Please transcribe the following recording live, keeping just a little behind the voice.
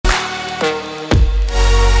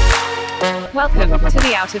Welcome to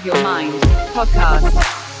the Out of Your Mind podcast.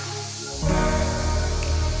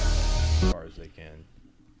 As far as they can.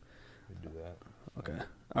 We do that. Okay.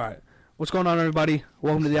 All right. What's going on, everybody?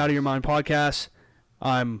 Welcome to the Out of Your Mind podcast.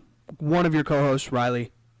 I'm one of your co-hosts,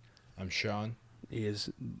 Riley. I'm Sean. He is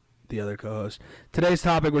the other co-host. Today's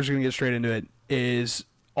topic, we're just going to get straight into it, is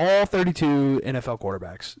all 32 NFL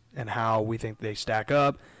quarterbacks and how we think they stack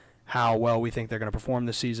up, how well we think they're going to perform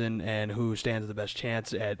this season, and who stands the best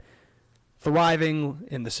chance at thriving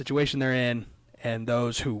in the situation they're in, and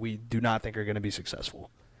those who we do not think are going to be successful.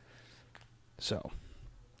 So,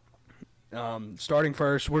 starting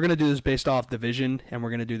first, we're going to do this based off division, and we're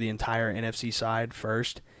going to do the entire NFC side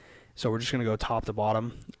first. So we're just going to go top to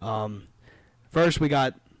bottom. First, we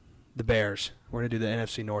got the Bears. We're going to do the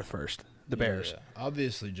NFC North first. The Bears. Yeah.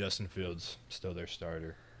 Obviously, Justin Fields still their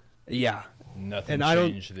starter. Yeah. Nothing And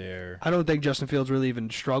changed there. I don't think Justin Fields really even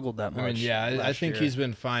struggled that much. I mean, yeah, I think year. he's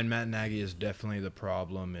been fine. Matt Nagy is definitely the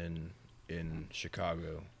problem in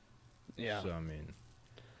Chicago. Yeah. So I mean,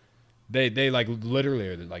 they like literally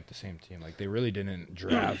are like the same team. Like they really didn't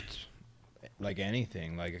draft like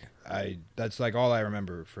anything. Like that's like all I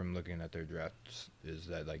remember from looking at their drafts is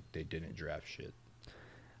that like they didn't draft shit.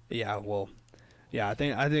 Yeah. Well. Yeah. I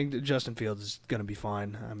think that Justin Fields is going to be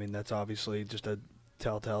fine. I mean, that's obviously just a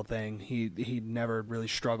telltale thing. He never really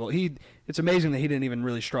struggled. It's amazing that he didn't even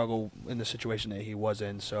really struggle in the situation that he was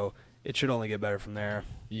in. So it should only get better from there.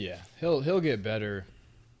 Yeah, he'll get better.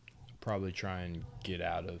 Probably try and get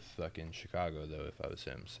out of fucking Chicago though if I was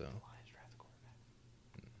him. So.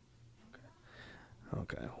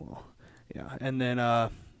 Okay. Well. Yeah. And then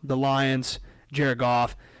the Lions, Jared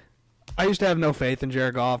Goff. I used to have no faith in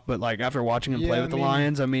Jared Goff, but like after watching him play with the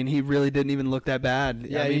Lions, I mean, he really didn't even look that bad.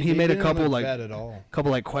 Yeah, I mean, he made a couple like bad at all.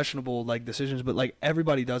 couple like questionable like decisions, but like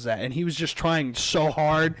everybody does that, and he was just trying so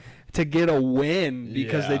hard to get a win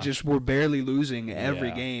because they just were barely losing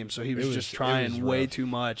every game, so he was just trying way too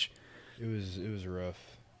much. It was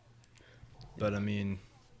rough, but I mean,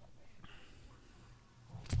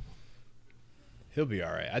 he'll be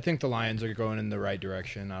all right. I think the Lions are going in the right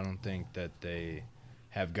direction. I don't think that they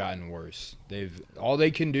have gotten worse. All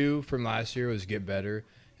they can do from last year was get better,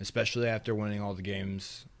 especially after winning all the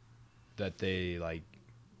games that they like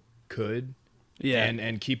could. Yeah.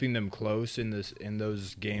 And keeping them close in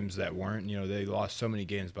those games that weren't, they lost so many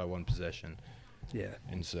games by one possession. Yeah.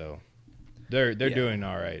 And so they're doing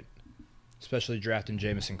all right. Especially drafting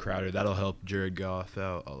Jamison Crowder. That'll help Jared Goff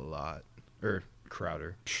out a lot. Or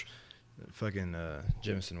Crowder. Fucking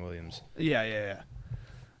Jamison Williams. Yeah.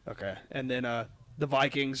 Okay. And then the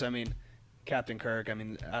Vikings, I mean, Captain Kirk, I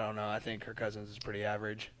mean, I don't know. I think Kirk Cousins is pretty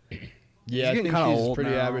average. Yeah, I think he's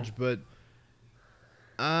pretty average, but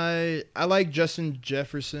I like Justin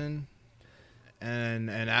Jefferson,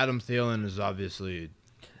 and Adam Thielen is obviously,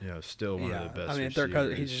 still one of the best. I mean,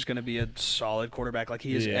 receivers. he's just going to be a solid quarterback like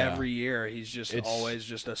he is every year. He's just always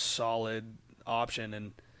just a solid option,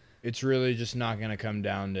 and it's really just not going to come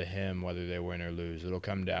down to him whether they win or lose. It'll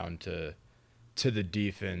come down to the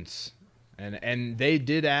defense. And they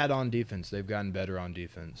did add on defense. They've gotten better on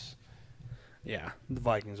defense. Yeah, the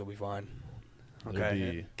Vikings will be fine. It'll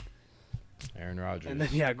be Aaron Rodgers. And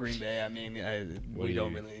then, Green Bay. I mean, we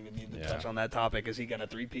don't really even need to touch on that topic. Is he going to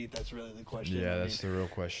three-peat? That's really the question. Yeah, that's the real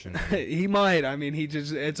question. He might. I mean,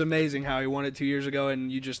 it's amazing how he won it 2 years ago,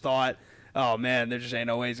 and you just thought, oh, man, there just ain't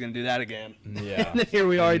no way he's going to do that again. Yeah. And then here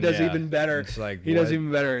we are. He does even better. It's like, he does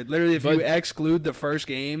even better. Literally, if you exclude the first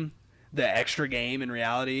game, the extra game in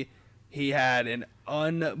reality, he had an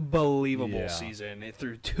unbelievable season. It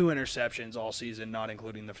threw 2 interceptions all season, not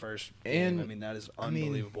including the first game. I mean, that is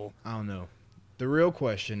unbelievable. I don't know. The real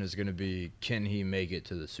question is going to be, can he make it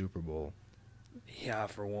to the Super Bowl? Yeah,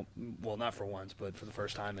 not for once, but for the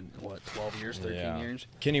first time in, 12 years, 13 years?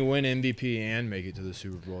 Can he win MVP and make it to the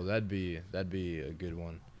Super Bowl? That'd be a good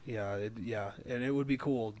one. Yeah, and it would be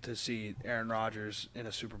cool to see Aaron Rodgers in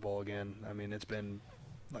a Super Bowl again. I mean, it's been...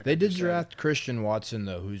 They did draft Christian Watson,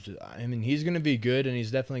 though, he's going to be good, and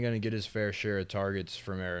he's definitely going to get his fair share of targets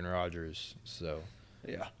from Aaron Rodgers. So,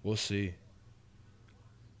 yeah, we'll see.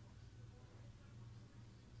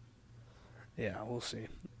 Yeah, we'll see.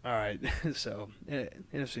 All right, so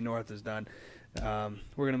NFC North is done. We're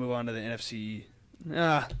going to move on to the NFC.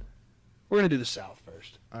 We're going to do the South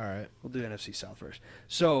first. All right. We'll do NFC South first.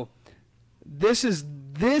 So, this is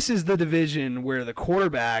the division where the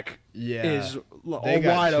quarterback is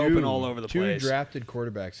wide open all over the place. Two drafted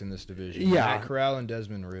quarterbacks in this division. Yeah. Matt Corral and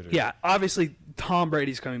Desmond Ridder. Yeah, obviously Tom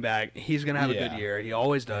Brady's coming back. He's going to have a good year. He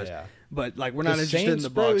always does. Yeah. But we're not interested in the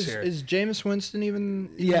Bucs here. Is Jameis Winston even?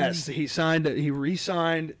 Yes, he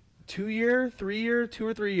re-signed 2 or 3 year,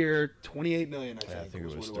 $28 million. I think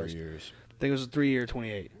it was 3 years. think it was a 3-year,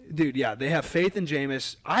 28. Dude, yeah, they have faith in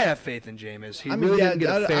Jameis. I have faith in Jameis. He really didn't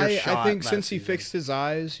get a fair shot. I think last since he season. fixed his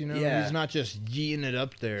eyes, he's not just yeeting it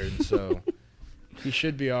up there, and so he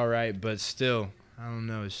should be all right. But still, I don't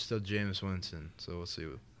know. It's still Jameis Winston, so we'll see.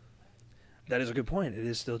 That is a good point. It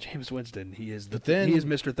is still Jameis Winston. He is he is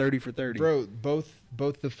Mr. 30 for 30. Bro,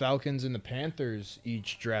 both the Falcons and the Panthers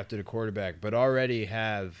each drafted a quarterback, but already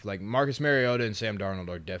have Marcus Mariota and Sam Darnold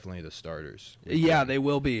are definitely the starters. Yeah, they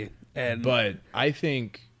will be. But I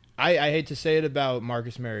think I hate to say it about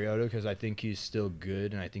Marcus Mariota because I think he's still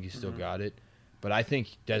good and I think he's still got it, but I think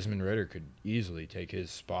Desmond Ridder could easily take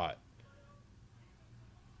his spot.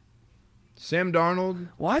 Sam Darnold.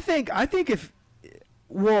 Well, I think if.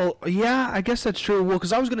 Well, yeah, I guess that's true. Well,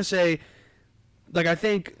 because I was going to say, I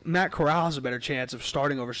think Matt Corral has a better chance of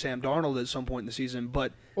starting over Sam Darnold at some point in the season.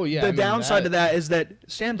 But the downside to that is that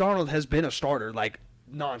Sam Darnold has been a starter,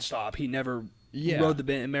 nonstop. He never rode the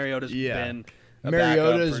bench. Mariota's been a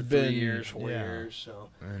backup for 3 years, 4 years. So,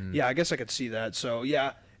 I guess I could see that. So,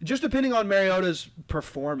 yeah, just depending on Mariota's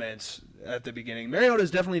performance at the beginning.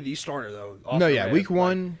 Mariota's definitely the starter, though. Week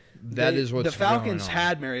one. That is what's the Falcons going on.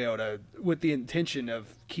 had Mariota with the intention of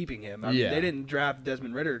keeping him. I mean, they didn't draft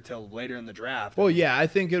Desmond Ridder till later in the draft. Well, yeah, I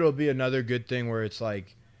think it'll be another good thing where it's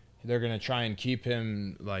they're gonna try and keep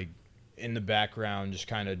him in the background, just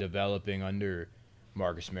kind of developing under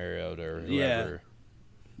Marcus Mariota or whoever,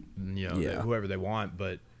 whoever they want.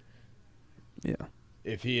 But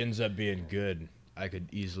if he ends up being good, I could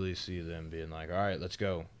easily see them being all right, let's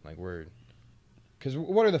go. Because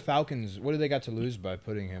what are the Falcons? What do they got to lose by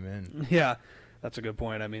putting him in? Yeah, that's a good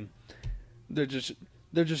point. I mean, they're just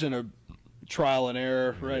in a trial and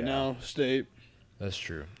error right now state. That's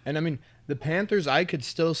true. And I mean, the Panthers. I could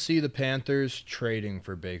still see the Panthers trading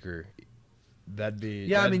for Baker. That'd be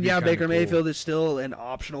Baker cool. Mayfield is still an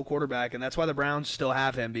optional quarterback, and that's why the Browns still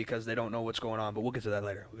have him because they don't know what's going on. But we'll get to that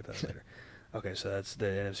later. Okay, so that's the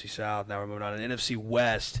NFC South. Now we're moving on to the NFC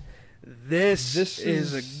West. This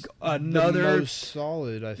is another the most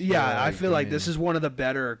solid. I feel like this is one of the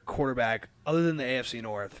better quarterback other than the AFC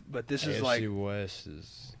North. But this is AFC West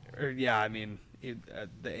is. The AFC. I mean, the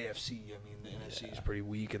NFC is pretty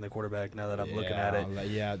weak in the quarterback now that I'm looking at it.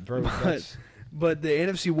 Yeah, bro. But the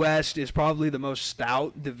NFC West is probably the most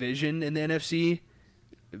stout division in the NFC.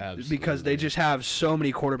 Absolutely. Because they just have so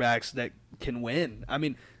many quarterbacks that can win. I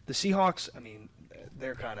mean, the Seahawks. I mean,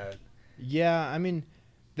 they're kind of. Yeah, I mean.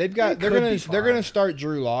 They're gonna start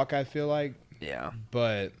Drew Lock, I feel like. Yeah.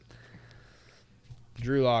 But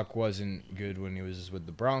Drew Lock wasn't good when he was with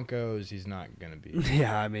the Broncos. He's not gonna be.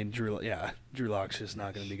 Yeah, I mean Drew Lock's just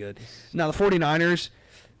not gonna be good. Now the 49ers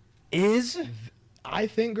I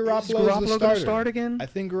think Garoppolo's the starter. Start again? I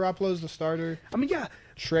think Garoppolo's the starter. I mean, yeah.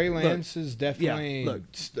 Trey Lance is definitely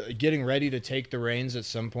getting ready to take the reins at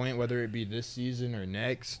some point, whether it be this season or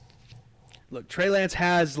next. Look, Trey Lance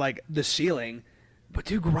has the ceiling. But,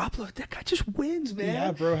 dude, Garoppolo, that guy just wins, man.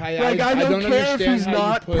 Yeah, bro. I don't care if he's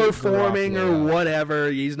not performing or whatever.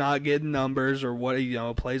 He's not getting numbers or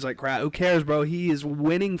plays like crap. Who cares, bro? He is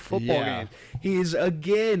winning football games. He's,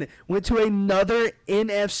 again, went to another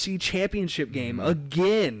NFC championship game.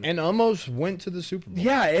 Again. And almost went to the Super Bowl.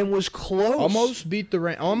 Yeah, and was close. Almost beat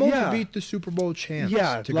the Super Bowl champs.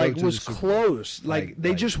 Yeah, was close.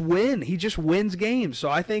 They just win. He just wins games. So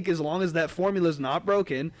I think as long as that formula's not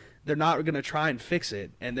broken, they're not going to try and fix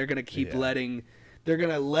it, and they're going to keep they're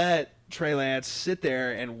going to let Trey Lance sit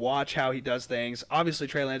there and watch how he does things. Obviously,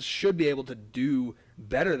 Trey Lance should be able to do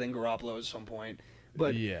better than Garoppolo at some point.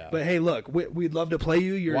 But hey, look, we'd love to play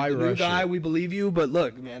you. You're the new guy. We believe you. But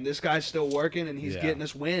look, man, this guy's still working, and he's getting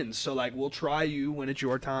us wins. So, we'll try you when it's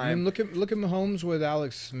your time. I mean, look at Mahomes with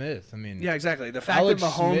Alex Smith. I mean, yeah, exactly. The fact that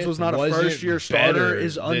Mahomes was not a first-year starter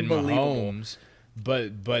is unbelievable. Mahomes,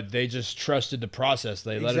 but they just trusted the process.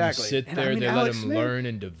 They let him sit there. They let him learn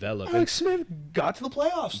and develop. Alex Smith got to the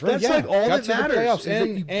playoffs. That's all that matters.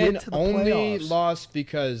 And only lost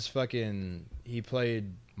because fucking he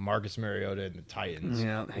played Marcus Mariota in the Titans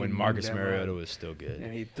when Marcus Mariota was still good.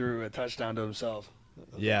 And he threw a touchdown to himself.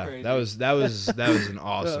 That was an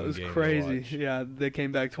awesome game. That was crazy. Yeah, they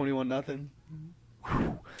came back 21-0.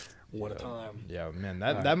 What a time. Yeah, man,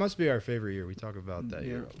 that must be our favorite year. We talk about that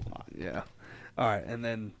year a lot. Yeah. All right, and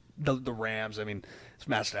then the Rams. I mean, it's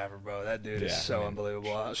Matt Stafford, bro. That dude is so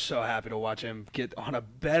unbelievable. I was so happy to watch him get on a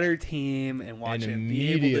better team and watch him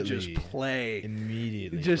be able to just play.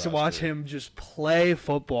 Just watch him just play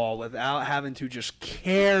football without having to just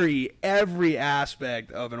carry every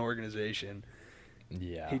aspect of an organization.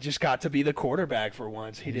 Yeah. He just got to be the quarterback for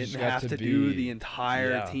once. He didn't have to do the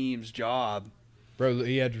entire team's job. Bro,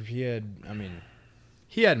 he had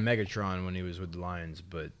Megatron when he was with the Lions,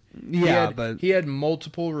 but Yeah, he had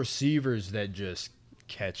multiple receivers that just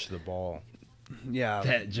catch the ball. Yeah.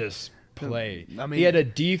 That just play. I mean, he had a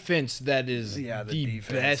defense that is the the defense.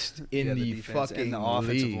 best in the defense fucking and the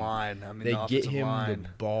offensive league. line. I mean, They the get offensive him line. the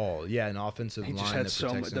ball. Yeah, an offensive He line just had that so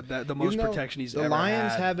protects much, him. the most Even though protection he's the ever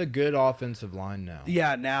Lions had. have a good offensive line now.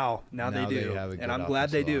 Yeah, now they Now do, they have a good and I'm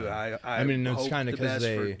glad they do. offensive line. I mean, it's hope kind of the best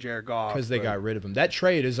for because Jared Goff, they but- got rid of him. That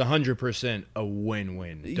trade is 100% a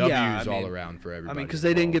win-win. W's Yeah, I all mean- around for everybody. I mean, because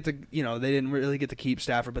they didn't get to, they didn't really get to keep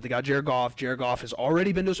Stafford, but they got Jared Goff. Jared Goff has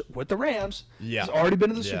already been to with the Rams. Yeah. He's already been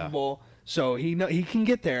to the Yeah. Super Bowl, so he can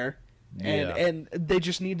get there. And Yeah. and they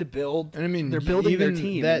just need to build. And I mean, they're building their even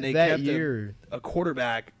team. that and they that kept year. a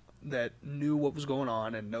quarterback that knew what was going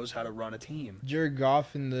on and knows how to run a team. Jared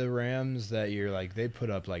Goff and the Rams that year, like they put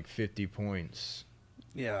up like 50 points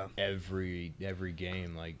Yeah, every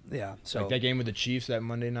game. Like So like that game with the Chiefs, that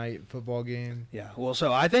Monday night football game. yeah, well,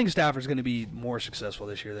 so I think Stafford's going to be more successful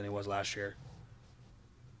this year than he was last year.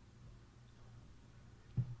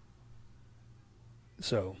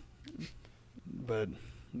 So, but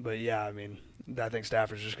yeah, I mean, I think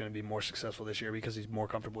Stafford's just going to be more successful this year because he's more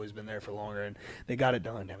comfortable. He's been there for longer, and they got it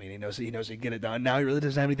done. I mean, he knows he can get it done. Now he really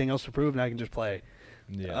doesn't have anything else to prove. Now he can just play.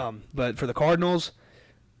 Yeah. But for the Cardinals,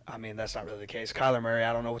 I mean, that's not really the case. Kyler Murray,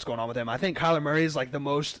 I don't know what's going on with him. I think Kyler Murray is like the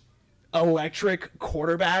most electric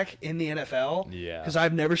quarterback in the NFL. Yeah. Because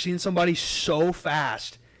I've never seen somebody so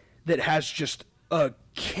fast that has just a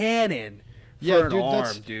cannon for an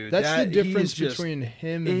arm, dude. That's the He's difference just between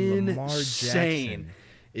him and Lamar insane. Jackson.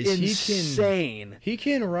 Is Insane. He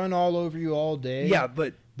can run all over you all day. Yeah,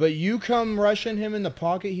 but But you come rushing him in the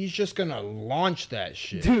pocket, he's just gonna launch that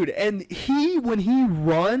shit. dude, and when he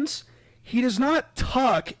runs, he does not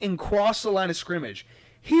tuck and cross the line of scrimmage.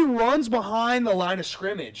 He runs behind the line of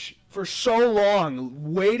scrimmage for so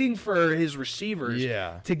long, waiting for his receivers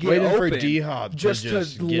to get waiting open, for D-Hop just to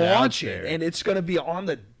to get out launch it, there. and it's going to be on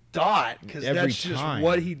the dot because Every that's just time.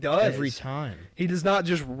 what he does. Every time. He does not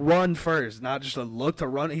just run first, not just a look to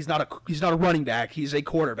run. He's not a running back. He's a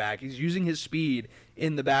quarterback. He's using his speed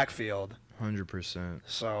in the backfield. 100%.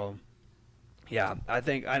 So, yeah, I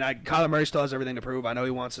think Kyler Murray still has everything to prove. I know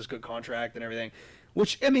he wants this good contract and everything,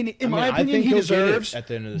 which in my I opinion think he he'll get it deserves. at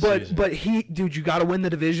the end of the season. But dude, you got to win the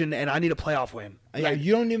division, and I need a playoff win. Yeah, Like,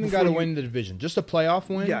 you don't even before got to you- win the division. Just a playoff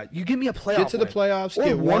win. Yeah, you give me a playoff. Get to the win. playoffs, or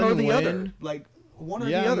get one or one the win. other. Like one or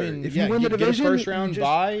Yeah, the I other. mean, If yeah, you win the get division, a first you round just-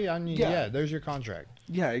 bye. I mean, Yeah. yeah, there's your contract.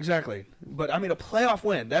 Yeah, exactly. But I mean, a playoff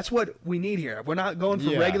win. That's what we need here. We're not going for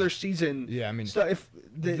Yeah. regular season. Yeah, I mean, stuff. If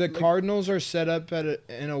The Cardinals are set up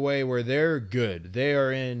in a way where they're good. They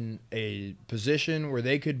are in a position where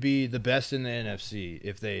they could be the best in the NFC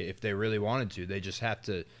if they really wanted to. They just have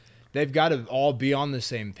to. They've got to all be on the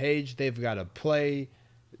same page. They've got to play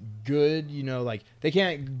good. Like they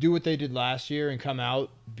can't do what they did last year and come out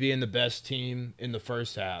being the best team in the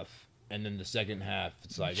first half, and then the second half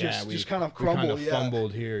it's like we just kind of we kind crumble. of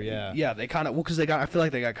fumbled here. Yeah. Yeah, they kind of because I feel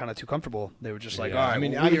like they got kind of too comfortable. They were just like, Yeah, all right. I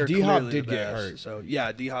mean, well, we are D-Hop clearly did the get best. hurt. So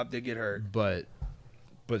yeah, D-Hop did get hurt. But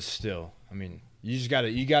still, I mean, you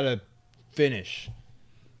gotta finish.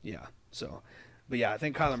 Yeah. So, but yeah, I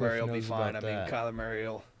think Kyler Cliff Murray will be knows fine. I about mean, that. Kyler Murray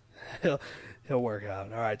he'll work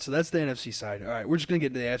out. All right. So that's the NFC side. All right, we're just gonna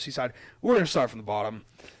get to the AFC side. We're gonna start from the bottom.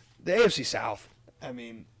 The AFC South. I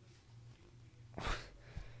mean,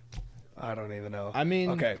 I don't even know. I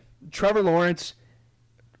mean, okay, Trevor Lawrence.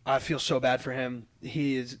 I feel so bad for him.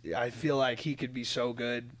 I feel like he could be so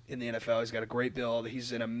good in the NFL. He's got a great build.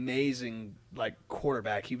 He's an amazing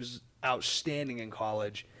quarterback. He was outstanding in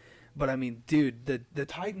college. But I mean, dude, the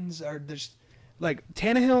Titans are just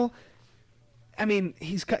Tannehill. I mean,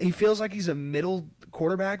 he feels like he's a middle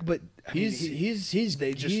quarterback, but I mean, he's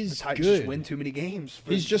the Titans good. just win too many games.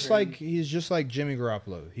 He's just like Jimmy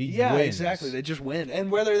Garoppolo. He wins. Exactly. They just win, and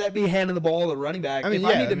whether that be handing the ball to the running back, if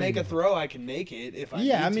I need to make a throw, I can make it. If I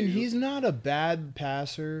need I mean, to. he's not a bad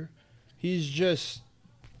passer. He's just,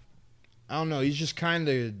 I don't know. He's just kind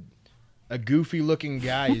of a goofy looking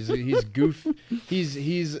guy. He's goofy.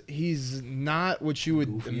 He's not what you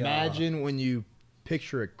would imagine when you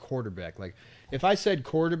picture a quarterback. Like if I said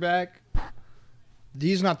quarterback,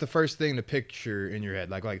 he's not the first thing to picture in your head.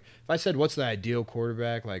 Like if I said what's the ideal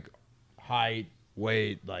quarterback, like height,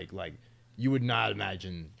 weight, like you would not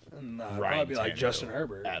imagine Ryan probably like Tannehill Justin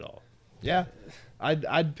Herbert at all. Yeah,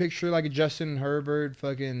 I'd picture like a Justin Herbert,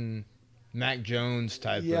 fucking Mac Jones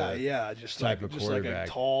type. Just type of just like a quarterback.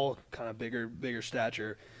 tall, kind of bigger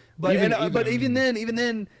stature. But Even even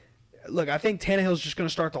then, look, I think Tannehill's just going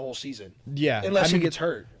to start the whole season. Yeah, unless he gets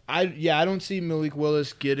hurt. I don't see Malik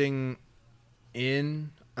Willis getting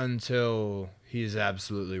in until he's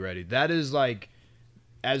absolutely ready. That is like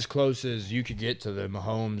as close as you could get to the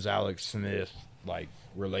Mahomes, Alex Smith like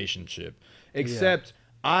relationship. Except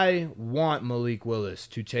I want Malik Willis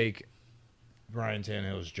to take Ryan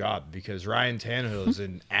Tannehill's job because Ryan Tannehill is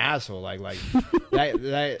an asshole. Like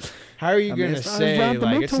that. How are you gonna say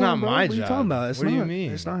like it's not my job? What are you talking about? What do you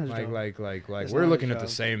mean? It's not his job. Like It's we're not looking his at the job.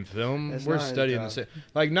 same film. It's We're not his studying the job. same.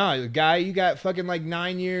 Like no, guy, you got fucking like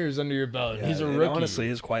 9 years under your belt. Yeah, He's a it rookie. honestly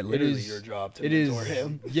is quite literally your job to It mentor is.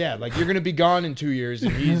 him. Yeah, like you're gonna be gone in 2 years,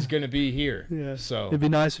 and he's gonna be here. Yeah. So It'd be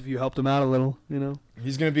nice if you helped him out a little, you know.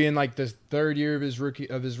 he's gonna be in like the third year of his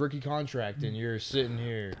rookie contract, and you're sitting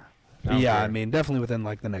here. I don't Yeah, care. I mean, definitely within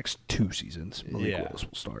like the next 2 seasons, Malik Yeah. Willis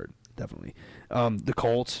will start. Definitely. The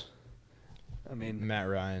Colts. I mean, Matt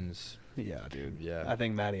Ryan's. yeah, dude. Yeah. I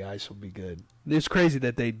think Matty Ice will be good. It's crazy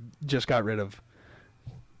that they just got rid of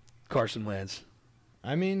Carson Wentz.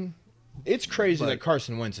 I mean, it's crazy But- that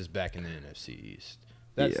Carson Wentz is back in the NFC East.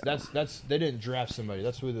 That's they didn't draft somebody.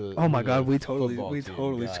 That's who the Oh my who God, the we totally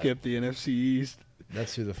football team got. skipped the NFC East.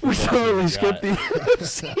 That's who the We football totally team skipped the got.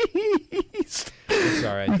 NFC East. It's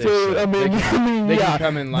all right. We They totally- should. They can yeah.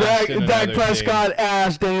 come in last in Dak another Prescott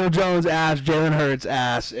ass, Daniel Jones ass, Jalen Hurts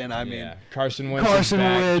ass, and I game. mean Yeah. Carson Wentz Carson is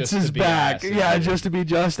back. Wentz just is to be back. ass Yeah, again. just to be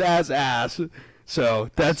just ass. So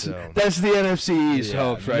that's So- the NFC East Yeah,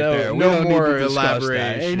 hopes right no- there. We no don't need more to discuss that.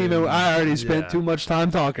 elaboration. Ain't even. I already spent Yeah. too much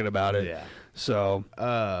time talking about it. Yeah. So,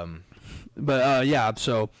 Um, but yeah.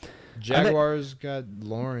 So Jaguars got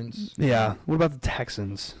Lawrence. yeah. What about the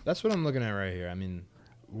Texans? That's what I'm looking at right here. I mean,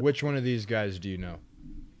 which one of these guys do you know?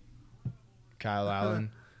 Kyle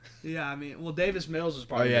Allen. Yeah, I mean, well, Davis Mills is Oh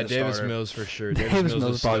probably yeah, Davis Mills for sure. Davis Mills is is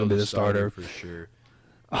probably still gonna be the starter. for sure.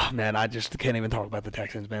 Oh man, I just can't even talk about the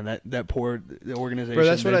Texans, man. That poor organization. Bro,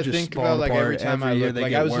 that's what they're I just think falling about. Like apart every time I year look, they like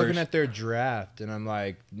get I was worse. looking at their draft, and I'm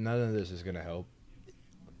like, none of this is gonna help.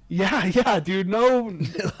 Yeah, dude. No,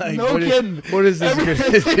 Like, no what is- kidding. what is this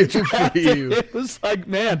Everything gonna they do for drafted, you? It was like,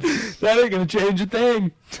 man, that ain't gonna change a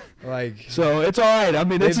thing. Like So it's all right. I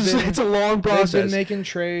mean, it's a long process. they've been making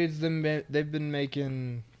trades. They've been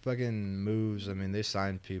making fucking moves. I mean, they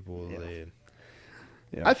signed people. Yeah.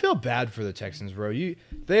 Yeah. I feel bad for the Texans, bro.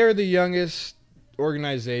 They are the youngest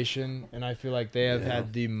organization, and I feel like they have Yeah.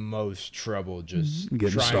 had the most trouble just Getting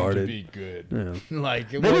trying started. to be good. Yeah.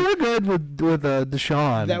 Like it They was, were good with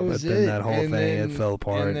Deshaun, that was but then it. that whole And thing then- it fell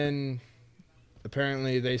apart. And then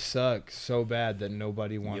apparently they suck so bad that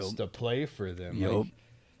nobody wants Yup. to play for them. Yup.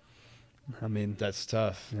 Like, I mean, that's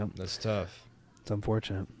tough. Yep. That's tough. it's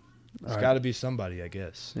unfortunate. It's All right. got to be somebody, I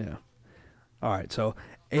guess. Yeah. All right. So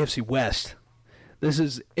AFC West. This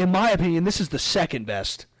is, in my opinion, this is the second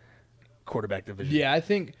best quarterback division. Yeah, I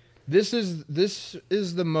think this is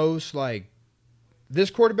the most like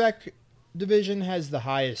this quarterback division has the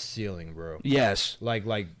highest ceiling, bro. Yes. Like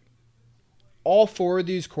all four of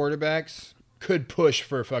these quarterbacks could push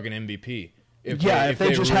for fucking MVP. If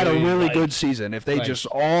they just had a really like, good season, if they like- just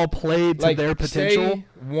all played to like, their potential. Say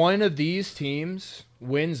one of these teams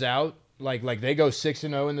wins out, like they go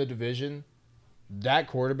 6-0 in the division, that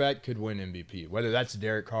quarterback could win MVP. Whether that's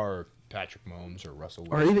Derek Carr or Patrick Mahomes or Russell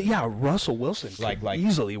Or Wilson. even, Russell Wilson could Like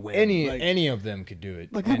easily win. any of them could do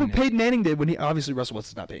it. Like, look And- what Peyton Manning did when he, obviously Russell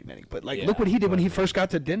Wilson's not Peyton Manning, but Yeah, look what he did when he but- first got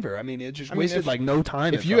to Denver. I mean, it just I mean, wasted if- no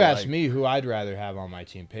time. If it you felt ask like. me who I'd rather have on my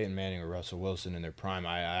team, Peyton Manning or Russell Wilson in their prime,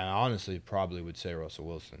 I honestly probably would say Russell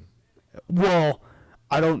Wilson. Well,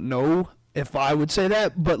 I don't know if I would say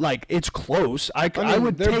that, but like it's close. I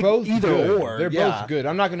would they're take both either good. or. They're yeah. both good.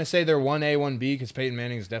 I'm not going to say they're 1A, 1B because Peyton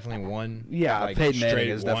Manning is definitely one. Yeah, like, Peyton Manning straight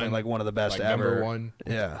is definitely like one of the best like ever. number one.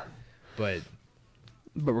 Yeah, But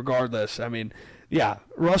but regardless, I mean, yeah,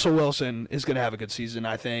 Russell Wilson is going to have a good season,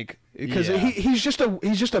 I think, because Yeah. he's just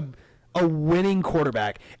a winning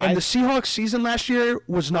quarterback. And the Seahawks season last year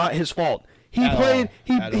was not his fault. He At played.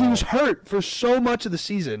 all. At He was all. hurt for so much of the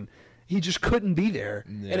season. He just couldn't be there,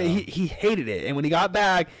 Yeah. and he hated it. And when he got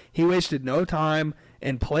back, he wasted no time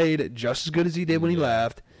and played just as good as he did when he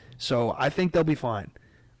left. So I think they'll be fine.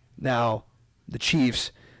 Now, the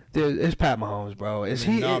Chiefs, it's Pat Mahomes, bro. Is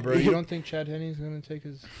he? No, bro. he- You don't think Chad Henney's going to take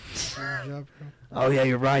his job, bro? Oh yeah,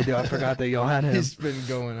 you're right, dude. I forgot that y'all had him. He's been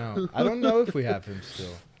going out. I don't know if we have him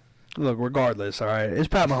still. Look, regardless, all right, it's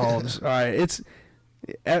Pat Mahomes. All right, it's.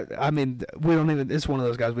 I mean, we don't even. It's one of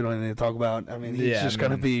those guys we don't even need to talk about. I mean, he's Yeah, just I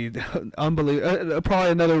gonna be unbelievable. Probably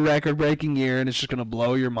another record-breaking year, and it's just gonna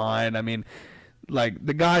blow your mind. I mean, like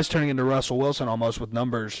the guy's turning into Russell Wilson almost with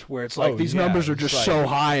numbers, where it's like Oh, these yeah, numbers are it's just like- so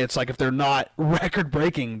high. It's like if they're not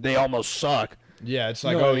record-breaking, they almost suck. Yeah, it's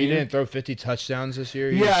like, You know what I he mean? didn't throw 50 touchdowns this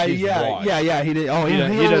year. He's Yeah. He did. Oh, he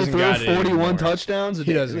only doesn't threw got it 41 anymore. touchdowns and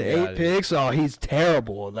He doesn't got 8 it. picks. Oh, he's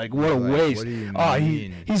terrible. Like, what a Like, waste. what do you Oh,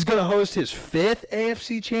 mean? he's going to host his 5th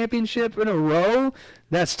AFC championship in a row?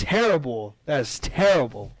 That's terrible. That's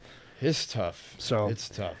terrible. It's tough. So, it's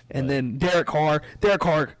tough. And but- then Derek Carr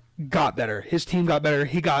got better. His team got better.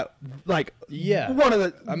 He got, like, one of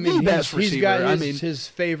the best receiver. He's got his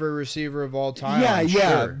favorite receiver of all time. Yeah, I'm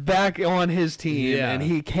yeah, sure. back on his team, Yeah. and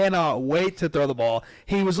he cannot wait to throw the ball.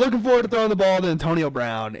 He was looking forward to throwing the ball to Antonio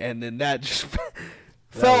Brown, and then that just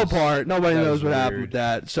fell was- apart. Nobody that knows was what happened weird. with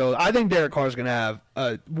that. So I think Derek Carr's going to have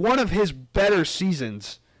one of his better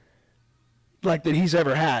seasons like that he's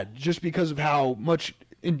ever had, just because of how much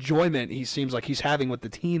enjoyment he seems like he's having with the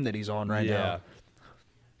team that he's on right now.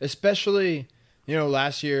 Especially,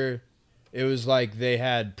 last year it was like they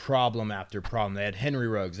had problem after problem. They had Henry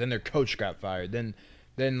Ruggs, then their coach got fired.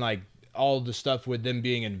 Then like all the stuff with them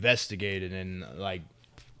being investigated, and like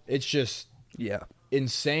it's just Yeah.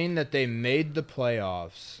 insane that they made the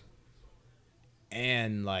playoffs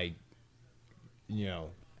and like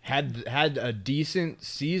had a decent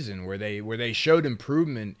season where they showed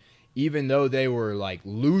improvement even though they were like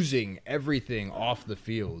losing everything off the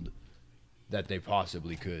field that they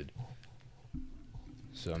possibly could.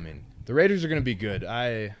 So I mean, the Raiders are going to be good.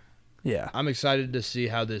 Yeah. I'm excited to see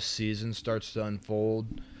how this season starts to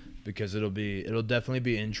unfold, because it'll definitely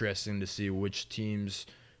be interesting to see which teams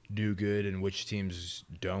do good and which teams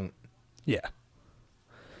don't. Yeah.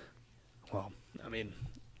 Well,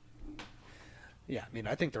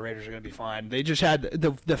 I think the Raiders are going to be fine. They just had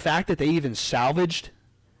the fact that they even salvaged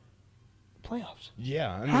playoffs.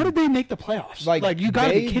 Yeah. I mean, How did they make the playoffs? Like, you got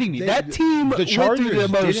to be kidding me. That team the went Chargers through the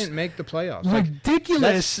most didn't make the playoffs. Like,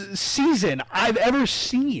 ridiculous season I've ever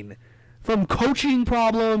seen. From coaching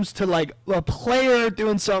problems to like a player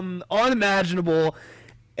doing something unimaginable,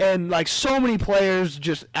 and like so many players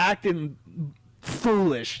just acting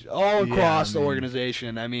foolish all across the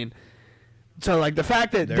organization. I mean, so like the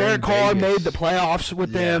fact that They're Derek in Carr Vegas. made the playoffs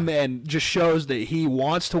with them Yeah. and just shows that he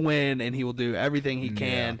wants to win and he will do everything he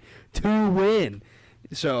can to win.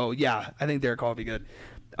 So yeah, I think Derek Carr will be good.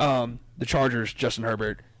 The Chargers, Justin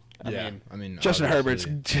Herbert. I mean, Justin Herbert's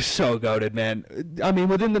obviously. just so goated, man. I mean,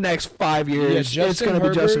 within the next 5 years, Yeah, it's going to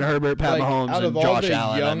be Justin Herbert, Pat like, Mahomes, out and of all Josh the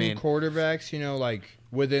Allen. young I mean, quarterbacks, like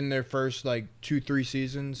within their first like 2-3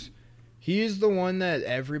 seasons, he is the one that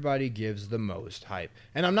everybody gives the most hype.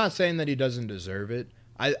 And I'm not saying that he doesn't deserve it.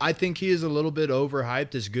 I think he is a little bit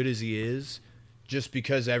overhyped, as good as he is, just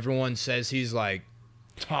because everyone says he's like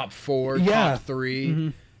top 4, top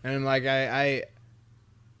 3, and like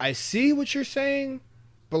I see what you're saying.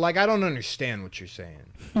 But, like, I don't understand what you're saying.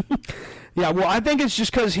 yeah, well, I think it's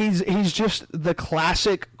just because he's just the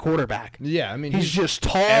classic quarterback. Yeah, I mean, He's just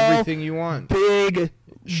tall, everything you want. big,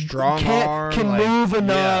 Strong arm. can like, move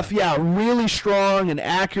enough. Yeah, really strong and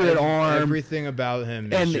accurate arm. Everything about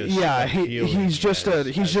him is And just yeah, appealing he's just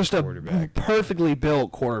a quarterback. perfectly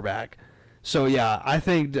built quarterback. So yeah, I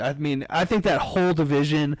think that whole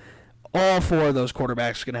division, all 4 of those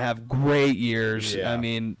quarterbacks are going to have great years. Yeah. I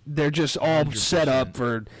mean, they're just all 100%. set up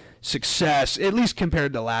for success, at least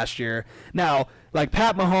compared to last year. Now, like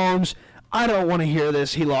Pat Mahomes, I don't want to hear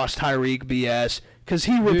this. He lost Tyreek BS. Because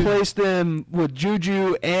he replaced them with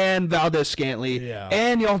Juju and Valdez-Scantling. Yeah.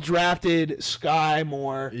 And y'all drafted Sky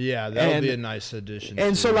Moore. Yeah, that'll be a nice addition.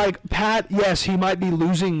 And to so, it. like, Pat, yes, he might be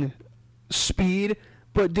losing speed.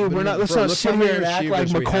 But, dude, But, let's bro, not look sit how here many and act like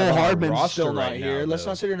receivers we have McCole on our Hardman's roster still not right here. now, Let's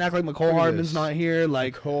though. not sit here and act like McCole Look at Hardman's this. not here.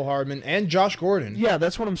 Like, Cole Hardman and Josh Gordon. yeah,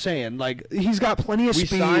 that's what I'm saying. Like, he's got plenty of We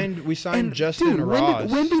speed. signed And, Justin dude, Ross.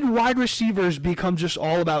 When did wide receivers become just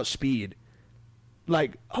all about speed?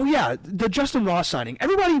 Like, oh yeah, the Justin Ross signing.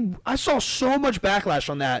 Everybody, I saw so much backlash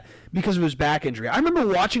on that because of his back injury. I remember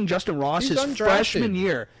watching Justin Ross He's his undrafted. freshman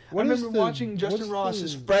year. What I is remember the- watching Justin what's Ross the-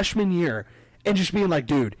 his freshman year and just being like,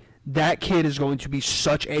 dude, that kid is going to be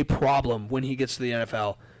such a problem when he gets to the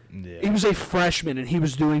NFL. Yeah. He was a freshman and he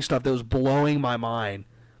was doing stuff that was blowing my mind.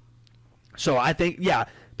 So I think, yeah,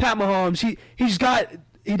 Pat Mahomes,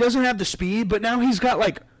 he doesn't have the speed, but now he's got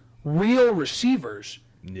like real receivers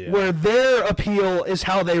where their appeal is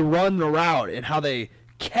how they run the route and how they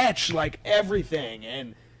catch like everything,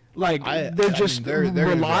 and like they're just they're gonna be all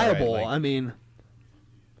right, reliable. like- I mean,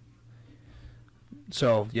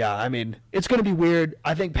 so yeah, I mean, it's gonna be weird.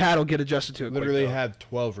 I think Pat will get adjusted to it. Literally quick, though. have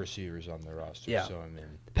 12 receivers on the roster. Yeah. So I mean,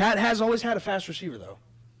 Pat has always had a fast receiver though.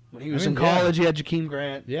 When he was mean, in college, he had Jakeem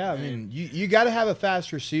Grant. yeah, I mean, you got to have a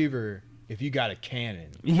fast receiver if you got a cannon.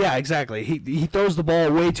 Yeah, exactly. He throws the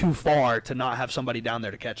ball way too far to not have somebody down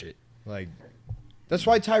there to catch it. Like, that's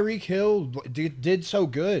why Tyreek Hill did so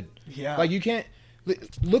good. Yeah. Like, you can't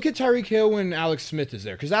look at Tyreek Hill when Alex Smith is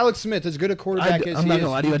there, because Alex Smith, as good a quarterback as I'm he not is,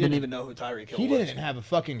 gonna lie to you, I didn't even know who Tyreek Hill was. he didn't have a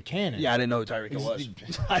fucking cannon. Yeah, I didn't know who Tyreek Hill was.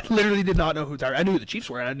 I literally did not know who Tyreek. I knew who the Chiefs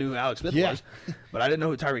were, and I knew who Alex Smith was, but I didn't know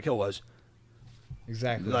who Tyreek Hill was.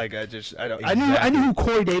 Exactly. Like I don't. Exactly. I knew who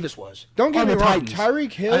Corey Davis was. Don't get on me the wrong. Titans.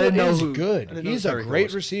 Tyreek Hill I didn't know is who- I good. didn't know He's who a Tyreek Hill great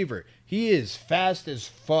was. receiver. He is fast as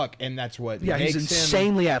fuck, and that's what Yeah, makes he's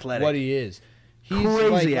insanely him athletic. what he is. He's Crazy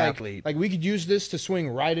like, athlete. Like we could use this to swing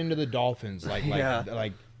right into the Dolphins. Yeah.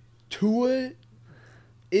 Like Tua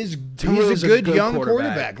is Tua he's is a good young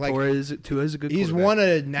quarterback. Like Tua is a good. he's quarterback. won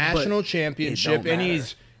a national championship, don't and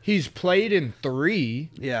matter. he's played in 3.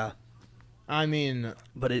 Yeah, I mean,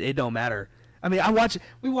 but it don't matter. I mean,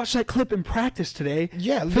 we watched that clip in practice today.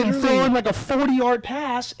 Yeah, Him literally. throwing like a 40-yard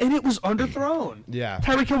pass, and it was underthrown. Yeah.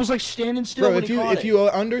 Tyreek Hill was like standing still bro, when if he you caught if it. you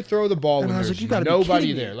underthrow the ball And when I was there's like, you gotta be nobody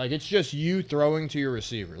kidding me. there, like it's just you throwing to your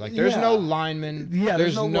receiver. Like there's Yeah. no lineman. Yeah,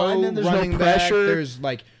 there's no lineman, there's no running back. pressure. There's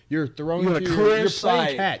like you're throwing you to got a your, clear you're sight.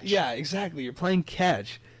 playing catch. Yeah, exactly. You're playing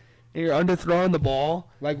catch. And you're underthrowing the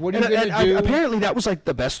ball. Like what are you And gonna do? apparently that was like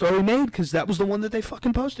the best throw he made because that was the one that they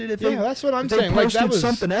fucking posted. If they, that's what I'm if they saying. Like, posted that was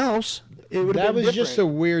something else, it would have that been was just a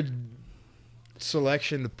different. weird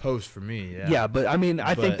selection to post for me. Yeah. Yeah, but I mean,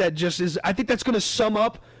 I think But- that just is. I think that's going to sum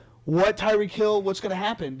up what Tyreek Hill, what's going to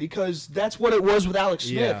happen, because that's what it was with Alex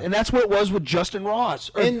Smith, Yeah. and that's what it was with Justin Ross,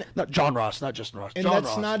 or And- not John Ross, not Justin Ross. And John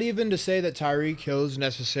that's Ross. not even to say that Tyreek Hill is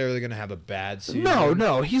necessarily going to have a bad season.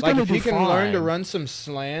 No, he's like going if to do he can learn to fine. run some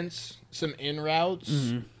slants, some in routes,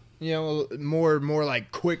 Mm-hmm. you know, more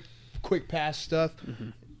like quick pass stuff, Mm-hmm.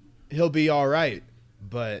 he'll be all right.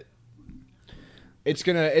 But it's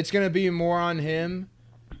gonna be more on him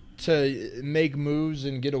to make moves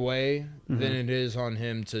and get away than it is on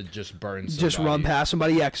him to just burn somebody. Mm-hmm. Just run past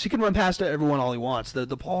somebody, yeah, because he can run past everyone all he wants. The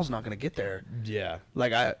ball's not going to get there. Yeah.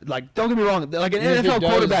 Like don't get me wrong. Like an And if it NFL does-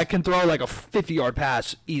 quarterback can throw like a 50-yard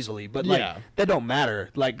pass easily, but like Yeah. that don't matter.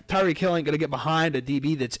 Like Tyreek Hill ain't gonna get behind a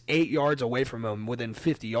DB that's 8 yards away from him within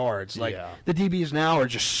 50 yards. Like Yeah. the DBs now are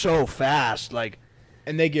just so fast. Like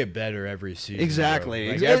And they get better every season.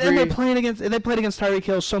 exactly. Bro. Like And they played against Tyreek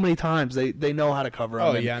Hill so many times. They know how to cover him.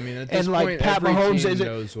 Oh, and, yeah, I mean, at this and like point, Pat every Mahomes team is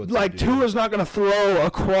knows what to like do. Tua's not gonna throw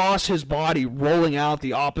across his body, rolling out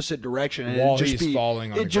the opposite direction, and While it just he's be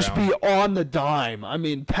falling on it the just ground. be on the dime. I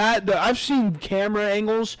mean, I've seen camera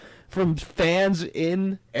angles from fans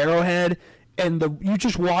in Arrowhead, and you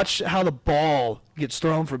just watch how the ball gets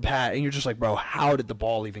thrown from Pat, and you're just like, bro, how did the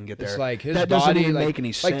ball even get there? It's like his that body doesn't even like, make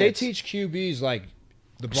any sense. Like they teach QBs like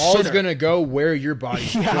the ball's Center. gonna go where your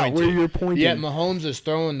body's Yeah, pointing. where you're pointing. Yet Mahomes is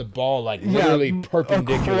throwing the ball like literally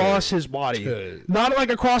perpendicular across his body, to- not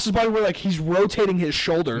like across his body where like he's rotating his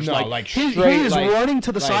shoulders. No, like, like he straight, is like- running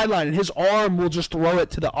to the like- sideline, and his arm will just throw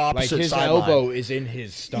it to the like opposite his sideline. elbow is in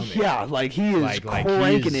his stomach. Yeah, like he is Like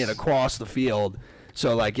cranking he's- it across the field.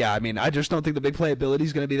 So like, yeah, I mean, I just don't think the big playability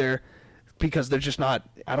is going to be there because they're just not.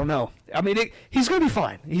 I don't know. I mean, he's going to be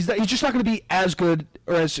fine. He's just not going to be as good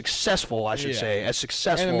or as successful, I should Yeah. say, as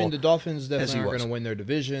successful. And I mean the Dolphins as definitely he aren't was. going to win their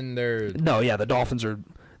division. They're No, yeah, the Dolphins are.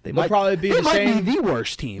 They'll probably be they the might same- be the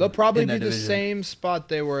worst team. they'll probably in be that the division. same spot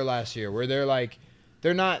they were last year, where they're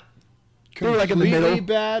not They were, like, in the completely middle.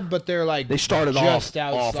 bad, but they're like They started just off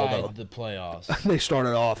awful, outside though. the playoffs. They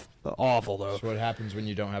started off awful though. That's what happens when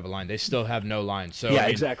you don't have a line. They still have no line. So Yeah, I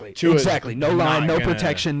mean, exactly. Tua's Exactly. No not line, no gonna-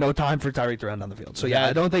 protection, no time for Tyreek to run down the field. So yeah, That-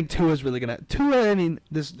 I don't think Tua's really gonna. Tua, I mean,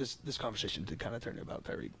 this conversation did kind of turn about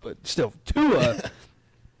Tyreek, but still,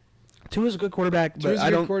 Tua's a good quarterback, but Tua's a I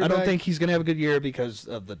good don't quarterback. think he's gonna have a good year because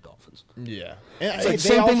of the Dolphins. Yeah, It's like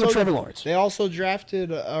same thing with Trevor Lawrence. They also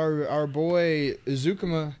drafted our boy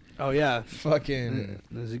Ezukama. Oh yeah, Fucking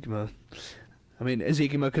Ezekiel. I mean,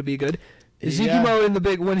 Ezekiel could be good. Yeah. Ezekiel in the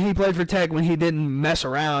big when he played for Tech, when he didn't mess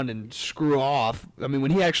around and screw off. I mean, when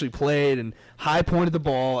he actually played and high pointed the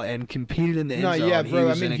ball and competed in the end no, zone. yeah, bro.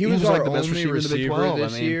 I mean, he was like our the best only receiver in the Big 12.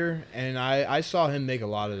 this I mean, year, and I saw him make a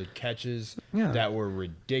lot of catches Yeah. that were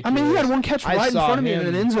ridiculous. I mean, he had one catch I right in saw front of me in him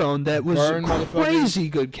an end zone that was burn a motherfuckers. crazy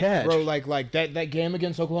good catch. Bro, like that game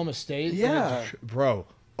against Oklahoma State. Yeah. bro.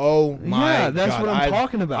 Oh my Yeah, that's God. what I'm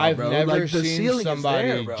talking about, I've bro. never Like, the seen ceiling is somebody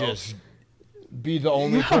there, bro. just be the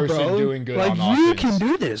only Yeah, person bro. doing good like, on you offense. can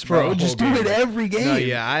do this, bro. for a whole Just do it game. every game. No,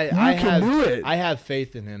 yeah, you I can have, do it. I have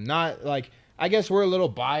faith in him. Not like I guess we're a little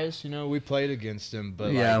biased, you know. We played against him,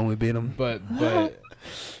 but yeah, like, and we beat him. but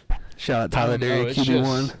Shout out I Tyler don't know, Derry, it's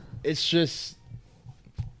QB1. just- It's just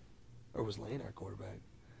Or was Lane our quarterback?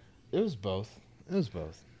 it was both. It was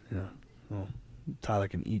both. Yeah. Well, Tyler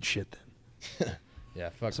can eat shit then. Yeah,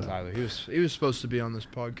 fuck So- Tyler. He was supposed to be on this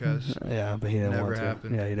podcast. Yeah, but he didn't Never want to.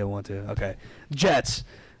 happened. Yeah, he didn't want to. Okay. Jets.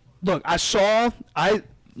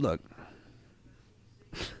 Look,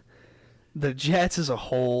 the Jets as a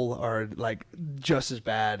whole are like just as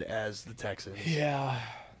bad as the Texans. Yeah,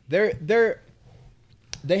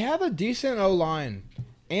 they have a decent O-line,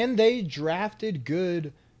 and they drafted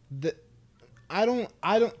good.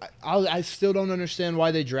 I still don't understand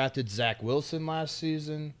why they drafted Zach Wilson last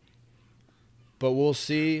season, but we'll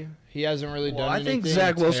see. He hasn't really done anything. I think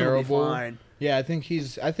Zach Wilson will be fine. Yeah, I think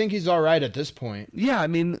he's all right at this point. Yeah, I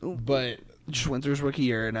mean, but Schwinter's rookie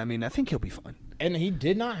year, and I think he'll be fine. And he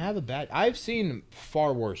did not have a bad. I've seen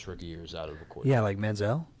far worse rookie years out of a quarterback. Yeah, like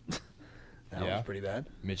Manziel. That was pretty bad.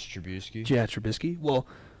 Mitch Trubisky. Yeah, Trubisky. Well,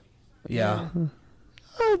 yeah.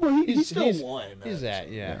 Oh, well, he still won. He's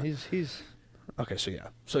He's okay.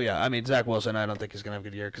 So yeah. I mean, Zach Wilson. I don't think he's gonna have a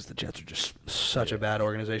good year because the Jets are just such a bad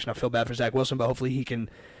organization. I feel bad for Zach Wilson, but hopefully he can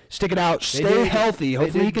stick it out, stay healthy.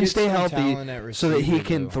 Hopefully he can stay healthy so that he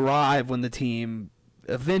can thrive when the team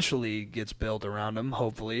eventually gets built around him.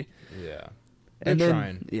 Hopefully. Yeah. And They're then,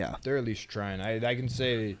 trying. Yeah. They're at least trying. I can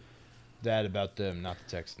say that about them, not the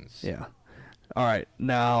Texans. Yeah. All right.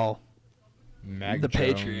 Now, Mac the Jones.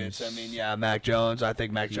 Patriots. I mean, yeah, Mac Jones. I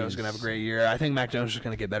think Mac Jones is going to have a great year. I think Mac Jones is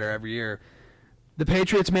going to get better every year. The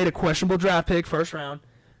Patriots made a questionable draft pick, first round,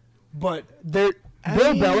 but Bill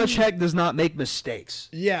Belichick does not make mistakes.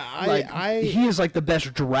 Yeah, he is like the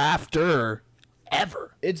best drafter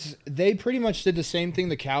ever. They pretty much did the same thing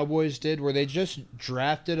the Cowboys did, where they just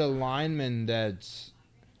drafted a lineman that's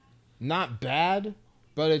not bad,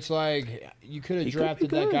 but it's like you could have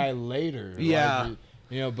drafted that guy later. Yeah,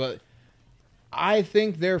 like, but I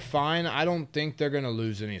think they're fine. I don't think they're gonna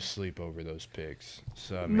lose any sleep over those picks.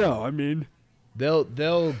 So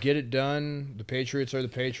they'll get it done. The Patriots are the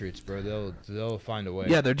Patriots, bro. They'll find a way.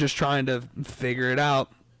 Yeah, they're just trying to figure it out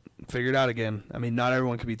again. I mean, not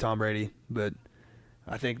everyone can be Tom Brady, but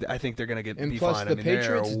I think they're gonna be plus, fine. the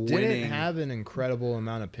Patriots didn't didn't have an incredible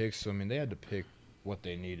amount of picks, so they had to pick what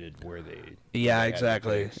they needed where they. Yeah, they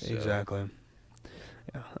exactly, pick, so. exactly.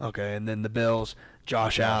 Yeah. Okay, and then the Bills,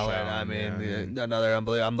 Josh Allen. I mean, another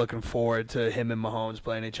unbelievable. I'm looking forward to him and Mahomes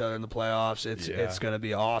playing each other in the playoffs. It's gonna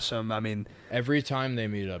be awesome. I mean, every time they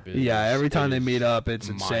meet up. Every time they meet up, it's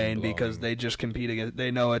insane because they just compete against.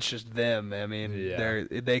 They know it's just them. I mean,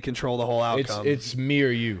 they control the whole outcome. It's me or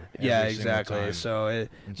you. Yeah, exactly. So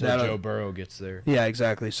until Joe Burrow gets there. Yeah,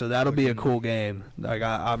 exactly. So that'll be a cool game. Like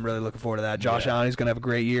I'm really looking forward to that. Josh Allen is gonna have a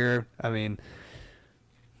great year. I mean.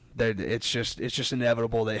 It's just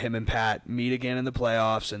inevitable that him and Pat meet again in the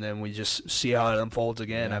playoffs, and then we just see how it unfolds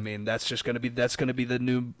again. Yeah. I mean, that's gonna be the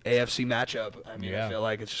new AFC matchup. I mean, I feel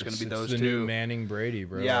like it's just gonna be those two. It's the new Manning Brady,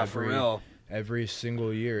 bro. Yeah, for real. Every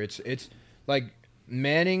single year, it's like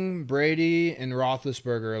Manning, Brady, and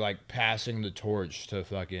Roethlisberger are like passing the torch to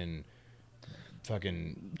fucking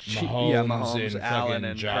Mahomes and Allen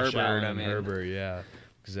and Josh Herbert. Allen and Herbert. Yeah,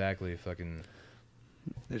 exactly. Fucking.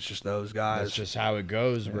 It's just those guys. That's just how it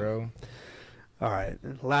goes, bro. All right,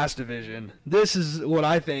 last division. This is what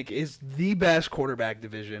I think is the best quarterback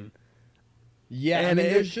division. Yeah, and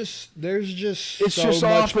there's just it's so just much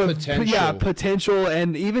off of potential. Potential,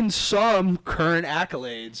 and even some current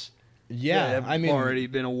accolades. Yeah, that have already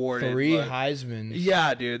been awarded. 3 Heismans.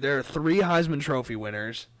 Yeah, dude, there are 3 Heisman Trophy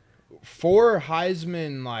winners. 4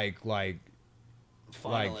 Heisman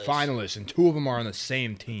finalists, and 2 of them are on the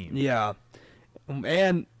same team. Yeah.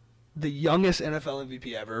 And the youngest NFL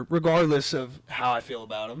MVP ever, regardless of how I feel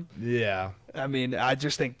about him. Yeah. I mean, I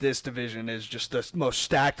just think this division is just the most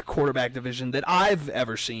stacked quarterback division that I've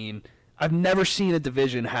ever seen. I've never seen a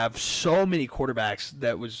division have so many quarterbacks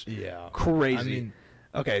that was crazy. I mean,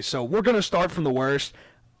 okay, so we're going to start from the worst.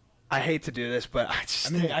 I hate to do this, but I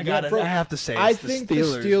have to say I think the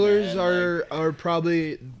Steelers are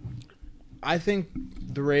probably – I think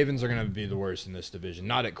the Ravens are going to be the worst in this division.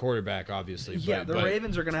 Not at quarterback, obviously. Yeah, the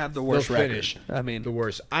Ravens are going to have the worst record. I mean, the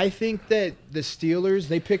worst. I think that the Steelers,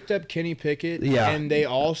 they picked up Kenny Pickett. Yeah. And they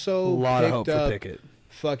also picked up Pickett.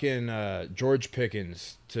 Fucking George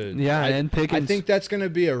Pickens. And Pickens. I think that's going to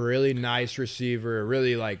be a really nice receiver.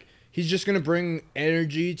 Really, he's just going to bring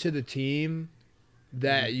energy to the team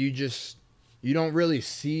that you don't really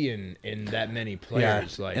see in that many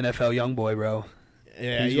players. Yeah, NFL young boy, bro.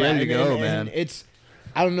 Yeah, he's ready to go, man.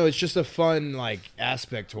 I don't know. It's just a fun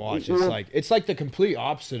aspect to watch. It's like the complete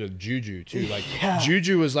opposite of Juju too.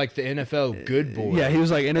 Juju was like the NFL good boy. Yeah, he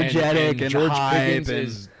was energetic and George hype Pickens and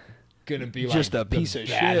is gonna be just a piece of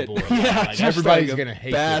shit. Boy. Yeah, everybody's gonna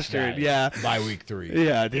hate bastard. this guy by week 3.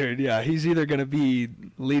 Yeah, dude. Yeah, he's either gonna be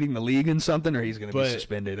leading the league in something or he's gonna be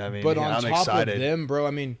suspended. I mean, but on I'm top excited. of them, bro.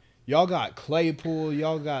 I mean, Y'all got Claypool.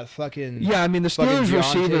 Y'all got fucking. Yeah, I mean, the fucking Steelers Deontay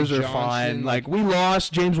receivers are Johnson, fine. Like, we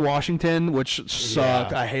lost James Washington, which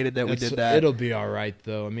sucked. Yeah. I hated that we did that. It'll be all right,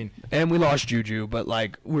 though. I mean, And we lost Juju, but,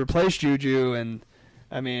 like, we replaced Juju, and,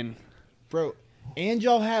 I mean, bro, and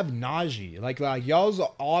y'all have Najee. Like y'all's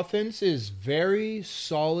offense is very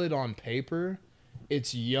solid on paper.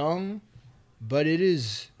 It's young, but it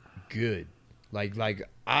is good. Like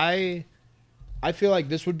I feel like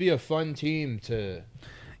this would be a fun team to.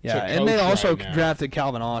 yeah. to And they coach also right now. drafted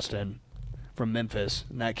Calvin Austin from Memphis,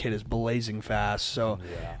 and that kid is blazing fast. So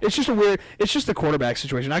Yeah. it's just a quarterback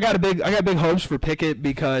situation. I got big hopes for Pickett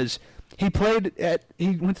because he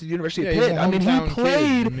went to the University of Yeah, he's Pitt. a I mean, he hometown kid.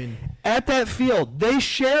 played I mean- at that field. They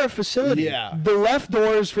share a facility. Yeah. The left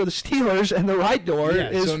door is for the Steelers, and the right door Yeah,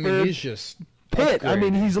 is so I mean, for he's just Pitt. I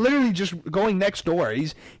mean, upgraded. he's literally just going next door.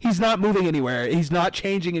 He's not moving anywhere. He's not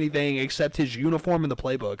changing anything except his uniform and the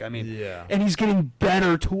playbook. I mean, Yeah. and he's getting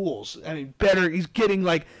better tools. I mean, he's getting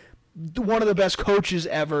like one of the best coaches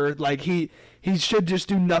ever. Like he should just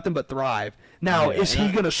do nothing but thrive. Now, Yeah, is and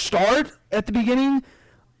he going to start at the beginning?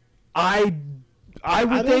 I would I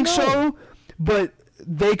don't think know. so, but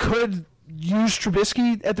they could use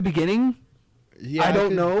Trubisky at the beginning. Yeah, I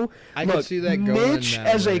don't know. I Look, could see that going Mitch, that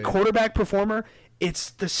as way. a quarterback performer, it's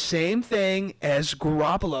the same thing as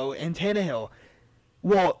Garoppolo and Tannehill.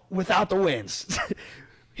 Well, without the wins.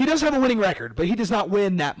 He does have a winning record, but he does not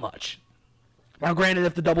win that much. Now, granted,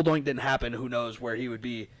 if the double doink didn't happen, who knows where he would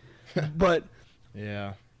be. But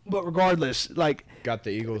Yeah, regardless, like, got the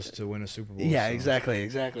Eagles to win a Super Bowl. yeah, so.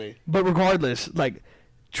 exactly. But regardless, like,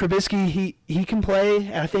 Trubisky, he can play,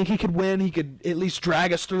 and I think he could win. He could at least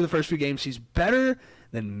drag us through the first few games. He's better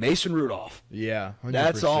than Mason Rudolph. Yeah, 100%.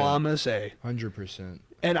 That's all I'm going to say. 100%.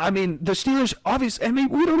 And, I mean, the Steelers, obviously, I mean,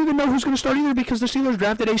 we don't even know who's going to start either because the Steelers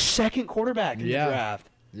drafted a second quarterback in the draft.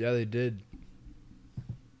 Yeah, they did.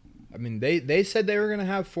 I mean, they said they were going to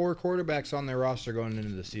have 4 quarterbacks on their roster going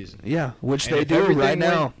into the season. Yeah, which And they if do everything right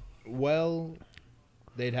now. went well,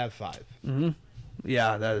 they'd have 5.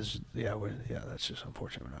 Yeah, that's just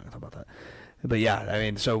unfortunate. We're not going to talk about that. But, yeah, I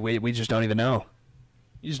mean, so we just don't even know.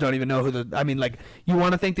 You just don't even know who I mean, like, you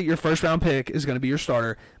want to think that your first-round pick is going to be your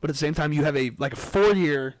starter, but at the same time, you have a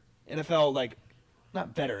 4-year NFL, like,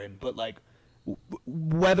 not veteran, but, like,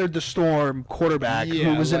 weathered the storm quarterback who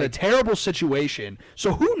Yeah, was in a like- terrible situation.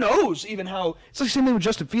 So who knows even how – it's like the same thing with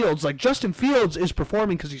Justin Fields. Like, Justin Fields is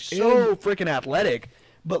performing because he's so freaking athletic,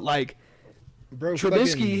 but, like, Bro, Trubisky,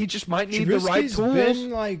 fucking- he just might need the right Trubisky's tools. been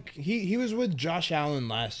like he was with Josh Allen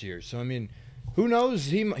last year, so I mean, who knows?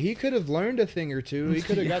 He could have learned a thing or two. He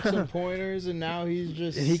could have got some pointers, and now he's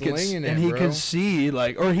just And he could, slinging it, and he bro. could see,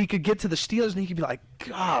 like, or he could get to the Steelers and he could be like,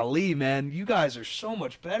 golly, man, you guys are so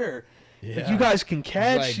much better. Like, Yeah. you guys can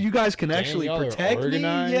catch. like, you guys can dang, actually y'all are protect me.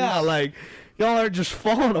 organized. Yeah, like, y'all are just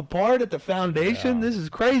falling apart at the foundation. Yeah. This is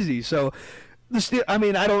crazy. So, I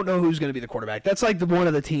mean, I don't know who's going to be the quarterback. That's like one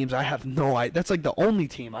of the teams I have no idea. That's like the only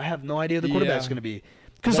team I have no idea who the quarterback's Yeah. going to be.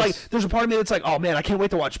 Because, like, That's- there's a part of me that's like, oh, man, I can't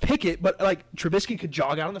wait to watch Pickett. But, like, Trubisky could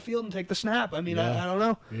jog out on the field and take the snap. I mean, Yeah. I don't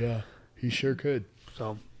know. Yeah, he sure could.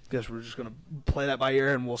 So, guess we're just going to play that by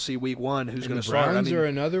ear, and we'll see week one who's And going the to start. I Browns mean, are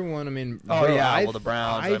another one. I mean, Oh, bro, yeah, well, the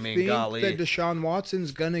Browns, I mean, think golly. that Deshaun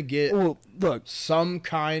Watson's gonna get well, look, some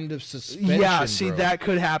kind of suspension. yeah, see, bro. that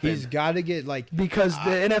could happen. He's got to get like because the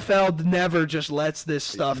NFL never just lets this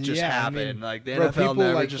stuff just Yeah, I happen. mean, Like, the bro, NFL people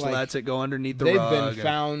never like- just like, lets it go underneath the they've rug. been and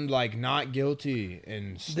found like not guilty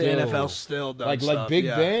and the still NFL still does like stuff. Big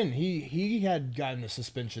yeah. Ben. He had gotten a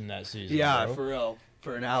suspension that season. Yeah, bro. for real,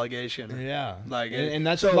 for an allegation. Yeah, Like, and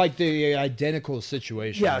that's so- like the identical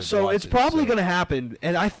situation. Yeah, with so it's Watson, probably so- going to happen,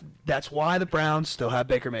 and that's why the Browns still have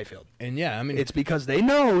Baker Mayfield. And yeah, I mean, It's because they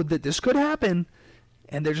know that this could happen,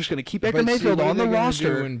 and they're just going to keep Baker but see, Mayfield what are on they the gonna do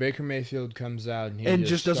roster. when Baker Mayfield comes out and he And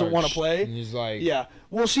just doesn't wanna starts- play? And he's like, Yeah.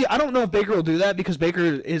 Well, see, I don't know if Baker will do that because Baker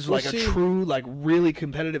is Well, like see- a true, like, really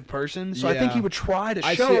competitive person. So I think Yeah. he would try to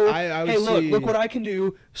I see- show, I would hey, look see- what I can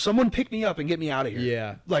do. Someone pick me up and get me out of here.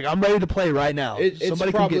 Yeah. Like, I'm ready to play right now. It's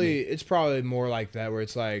Somebody probably come it's probably more like that where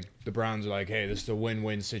it's like the Browns are like, hey, this is a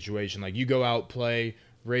win-win situation. Like you go out, play,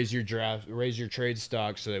 raise your trade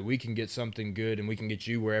stock so that we can get something good and we can get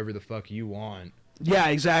you wherever the fuck you want. Yeah,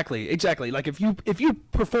 exactly. Like, if you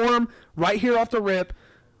perform right here off the rip,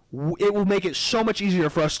 it will make it so much easier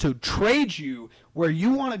for us to trade you where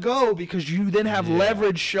you want to go because you then have Yeah.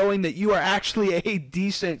 leverage showing that you are actually a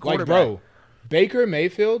decent Like, quarterback. bro, Baker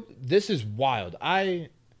Mayfield, this is wild.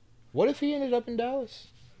 What if he ended up in Dallas?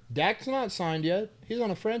 Dak's not signed yet. He's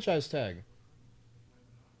on a franchise tag.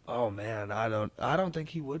 Oh man, I don't think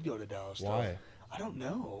he would go to Dallas. Why? Though. I don't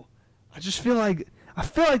know. I just feel like I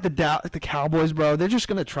feel like the Cowboys, bro, they're just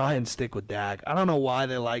gonna try and stick with Dak. I don't know why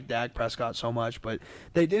they like Dak Prescott so much, but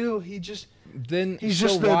they do. He's just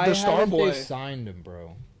the star boy. They signed him,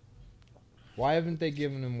 bro? Why haven't they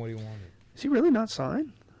given him what he wanted? Is he really not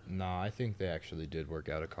signed? Nah, I think they actually did work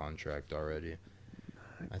out a contract already.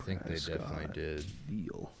 I think they definitely did.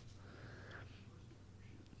 Deal.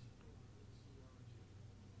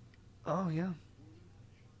 Oh yeah.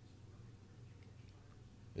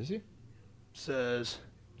 Is he? Says.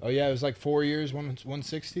 Oh yeah, it was like 4 years,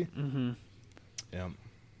 160. Mm-hmm. Yeah.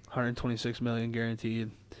 126 million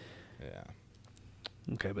guaranteed. Yeah.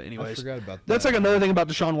 Okay, but anyways, I forgot about that. That's like another thing about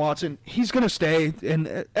Deshaun Watson. He's gonna stay,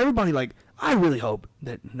 and everybody I really hope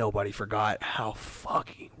that nobody forgot how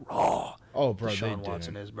fucking raw. Oh, bro, Deshaun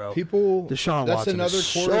Watson is, bro. Deshaun Watson Watson another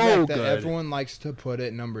is quarterback so that good. everyone likes to put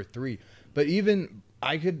at number 3. But even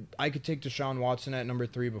I could take Deshaun Watson at number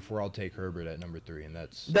 3 before I'll take Herbert at number 3, and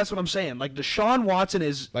that's what I'm saying. Like Deshaun Watson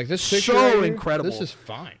is like this so incredible. This is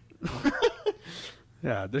fine.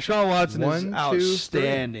 Yeah, Deshaun Watson is 1, 2,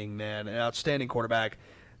 outstanding, man. An outstanding quarterback.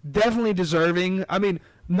 Definitely deserving. I mean,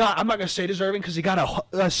 I'm not gonna say deserving because he got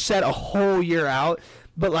set a whole year out,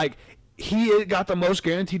 but like he got the most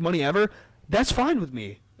guaranteed money ever. That's fine with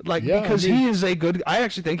me. Like because he is a good. I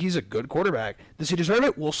actually think he's a good quarterback. Does he deserve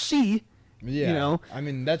it? We'll see. Yeah, you know. I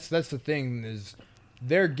mean that's the thing is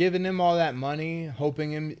they're giving him all that money,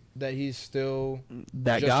 hoping that he's still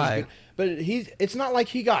that just guy. But it's not like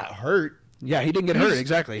he got hurt. Yeah, he didn't get hurt.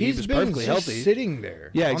 Exactly. He was perfectly healthy. Sitting there.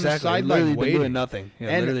 Yeah, on exactly. The sideline literally waiting. been doing nothing.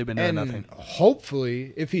 Yeah, literally been doing nothing.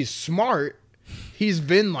 Hopefully, if he's smart, he's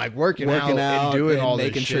been like working out and doing all this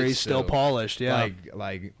making shit sure he's still polished. Yeah,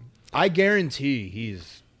 like I guarantee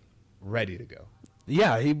he's ready to go.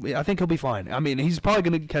 Yeah, I think he'll be fine. I mean, he's probably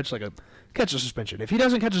going to catch a suspension. If he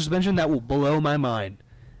doesn't catch a suspension, that will blow my mind.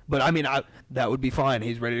 But I mean, that would be fine.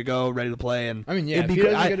 He's ready to go, ready to play, and I mean, yeah, if he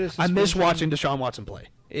doesn't get a suspension, I miss watching Deshaun Watson play.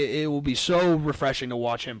 It will be so refreshing to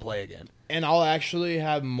watch him play again. And I'll actually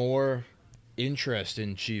have more interest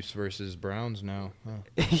in Chiefs versus Browns now. Huh.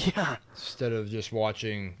 Yeah. Instead of just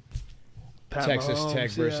watching Pat Texas Mahomes,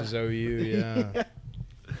 Tech versus OU, yeah.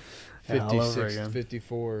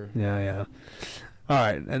 56-54. Yeah. All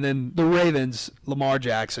right, and then the Ravens, Lamar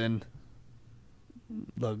Jackson.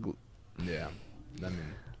 Look, yeah. I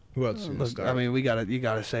mean, who else? I mean, you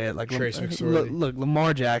gotta say it. Like Trace McSorley. Look,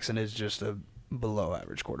 Lamar Jackson is just a below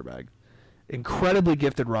average quarterback. Incredibly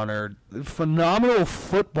gifted runner, phenomenal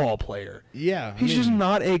football player. Yeah, he's just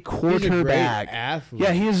not a quarterback. He's a great athlete.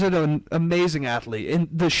 Yeah, he is an amazing athlete and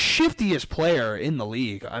the shiftiest player in the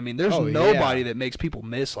league. I mean, there's nobody that makes people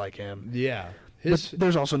miss like him. Yeah. But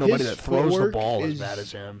there's also nobody that throws the ball as bad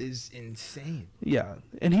as him. Is insane. Yeah,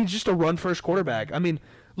 and he's just a run-first quarterback. I mean,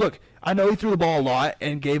 look, I know he threw the ball a lot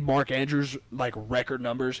and gave Mark Andrews like record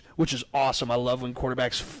numbers, which is awesome. I love when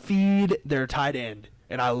quarterbacks feed their tight end,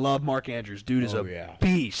 and I love Mark Andrews. Dude is a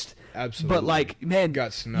beast. Absolutely. But like, man,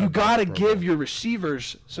 you got to give your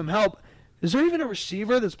receivers some help. Is there even a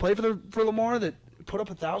receiver that's played for Lamar that put up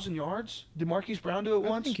 1,000 yards? Did Marquise Brown do it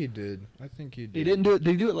once? I think he did. He didn't do it.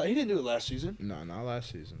 Did he do it? He didn't do it last season. No, not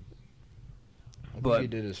last season. I think he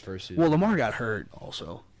did his first season. Well, Lamar got hurt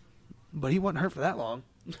also, but he wasn't hurt for that long.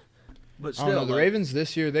 But still, I don't know, the Ravens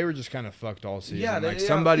this year, they were just kind of fucked all season. Yeah,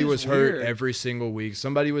 somebody was hurt weird. every single week.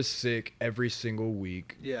 Somebody was sick every single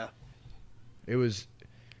week. Yeah. It was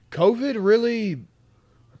COVID really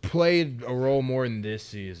played a role more in this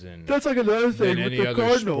season. That's like another thing with the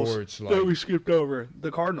Cardinals sports, that we skipped over.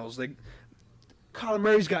 The Cardinals, Kyler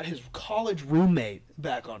Murray's got his college roommate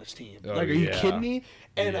back on his team. Oh, are you kidding me?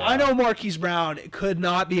 And I know Marquise Brown could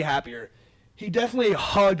not be happier. He definitely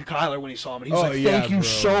hugged Kyler when he saw him. He was thank you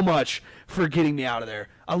so much for getting me out of there.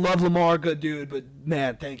 I love Lamar, good dude, but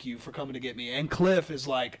man, thank you for coming to get me. And Cliff is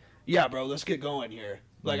like, yeah, bro, let's get going here.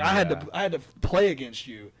 Like I had to play against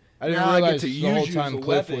you. I didn't realize the whole time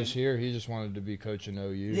Cliff was here, he just wanted to be coaching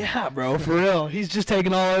OU. Yeah, bro, for real. He's just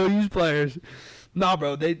taking all OU's players. Nah,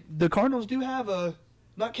 bro, the Cardinals do have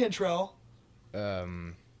not Kentrell.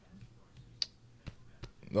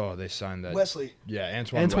 They signed that. Wesley. Yeah,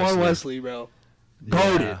 Antoine Wesley, bro.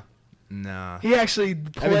 Goated. Yeah. Nah. He actually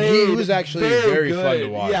played. He was actually very fun to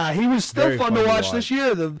watch. Yeah, he was still fun to watch this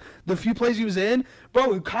year. The few plays he was in,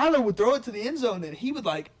 bro, Kyler would throw it to the end zone and he would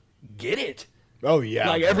get it. Oh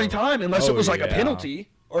yeah. Every time, unless it was a penalty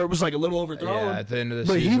or it was a little overthrown. Yeah, at the end of the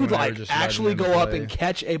season. But he would actually go up and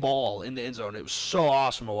catch a ball in the end zone. It was so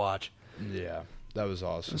awesome to watch. Yeah, that was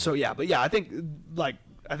awesome. So yeah, but yeah, I think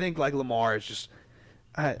Lamar is just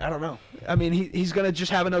I don't know. I mean, he's going to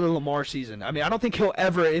just have another Lamar season. I mean, I don't think he'll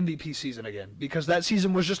ever MVP season again because that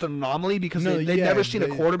season was just an anomaly because they'd never seen a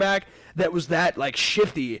quarterback that was that, like,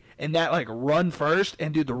 shifty and that, like, run first.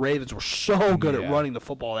 And, dude, the Ravens were so good at running the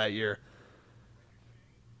football that year.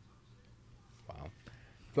 Wow.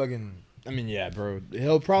 Fucking, I mean, yeah, bro.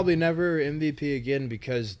 He'll probably never MVP again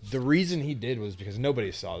because the reason he did was because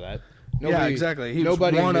nobody saw that. Nobody, exactly. He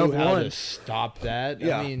nobody was one knew of how one. to stop that.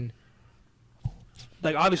 Yeah. I mean...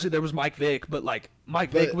 Like, obviously, there was Mike Vick, but, like, Mike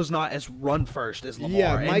Vick was not as run-first as Lamar.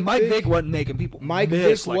 Yeah, and Mike Vick wasn't making people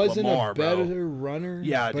miss like wasn't Lamar, a better bro. runner,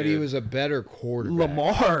 Yeah, but dude. he was a better quarterback.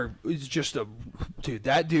 Lamar is just a... Dude,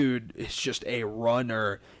 that dude is just a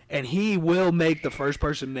runner, and he will make the first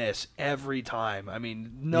person miss every time. I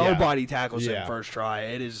mean, nobody tackles him first try.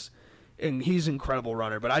 It is... And he's an incredible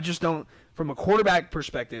runner, but I just don't... From a quarterback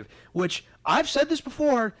perspective, which I've said this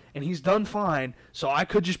before, and he's done fine, so I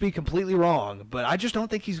could just be completely wrong, but I just don't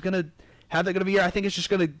think he's going to have that good of a year. I think it's just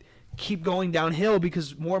going to keep going downhill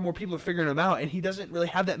because more and more people are figuring him out, and he doesn't really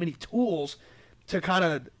have that many tools to kind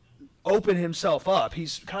of open himself up.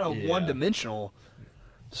 He's kind of one-dimensional.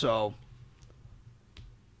 So,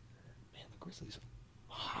 man, the Grizzlies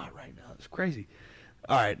are hot right now. It's crazy.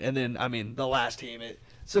 All right, and then, I mean, the last team,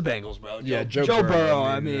 it's the Bengals, bro. Yeah, Joe Burrow.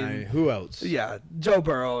 I mean, who else? Yeah, Joe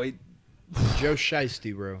Burrow. Joe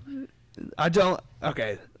Shiesty, bro. I don't.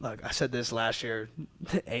 Okay, look, I said this last year.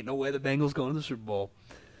 Ain't no way the Bengals going to the Super Bowl.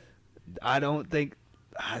 I don't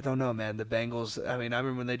know, man. The Bengals, I mean, I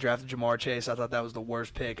remember when they drafted Jamar Chase, I thought that was the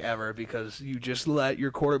worst pick ever because you just let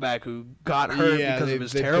your quarterback who got hurt because of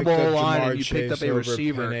his terrible line and you picked up a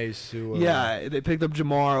receiver. Yeah, they picked up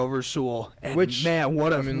Jamar over Sewell. And man,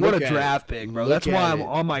 what a draft pick, bro. That's why I'm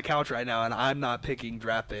on my couch right now and I'm not picking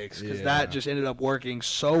draft picks because that just ended up working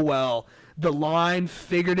so well. The line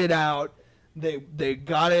figured it out. They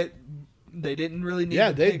got it. They didn't really need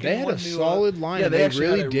to pick they had a solid line. Yeah, they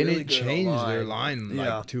really didn't change their line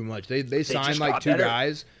too much. They signed like two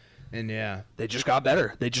guys, and they just got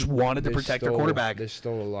better. They just wanted to protect their quarterback. They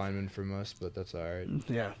stole a lineman from us, but that's all right.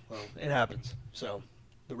 Yeah, well, it happens. So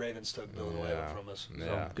the Ravens took Villanueva from us.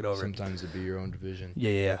 So get over Sometimes it'd be your own division.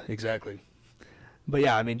 Yeah, exactly. But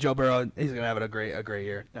yeah, I mean, Joe Burrow, he's gonna have a great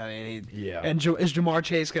year. I mean, And is Jamar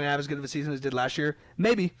Chase gonna have as good of a season as he did last year?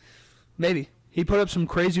 Maybe. He put up some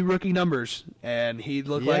crazy rookie numbers, and he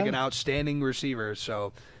looked like an outstanding receiver.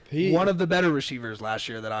 So, one of the better receivers last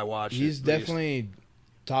year that I watched. He's definitely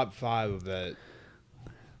top 5 of that.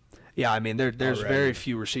 Yeah, I mean, there's very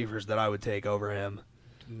few receivers that I would take over him.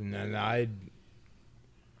 And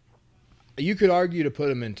you could argue to put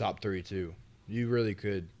him in top 3 too. You really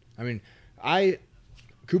could. I mean,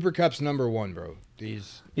 Cooper Kupp's number 1, bro.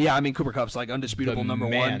 I mean, Cooper Kupp's like undisputable number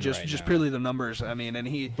 1, just purely the numbers. I mean, and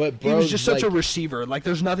he was just such a receiver. Like,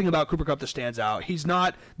 there's nothing about Cooper Kupp that stands out. He's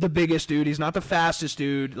not the biggest dude. He's not the fastest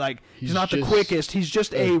dude. Like, he's not the quickest. He's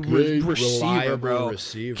just a receiver, bro.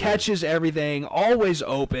 Catches everything, always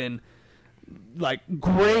open, like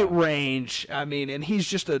great range. I mean, and he's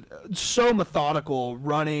just so methodical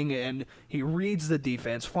running, and he reads the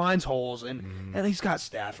defense, finds holes, and he's got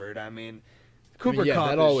Stafford. I mean. Cooper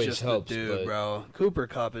Kupp is just the dude, bro. Cooper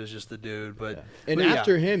Kupp is just the dude, but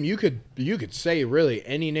after him, you could say really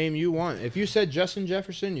any name you want. If you said Justin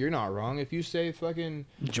Jefferson, you're not wrong. If you say fucking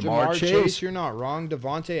Jamar Chase, you're not wrong.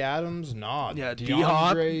 Devontae Adams, nah. Yeah,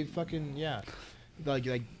 DeAndre, fucking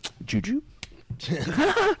like Juju.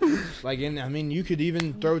 I mean, you could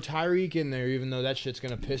even throw Tyreek in there, even though that shit's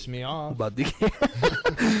gonna piss me off. About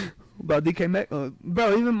DK Metcalf,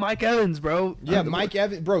 bro. Even Mike Evans, bro. Yeah, Mike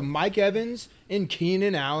Evans and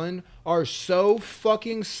Keenan Allen are so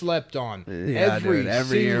fucking slept on. Yeah, every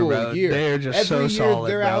year, bro. They're just so solid.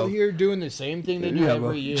 They're out here doing the same thing they do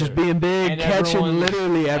every year, just being big, and catching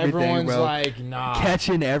literally everything, everyone's bro. Like, nah,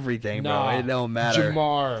 catching everything, bro. It don't matter.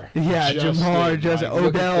 Jamar, Justin,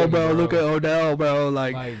 Odell, bro. Look at Odell, bro.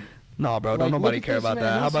 Like no, bro. Don't nobody care about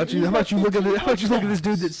that. How about you look at this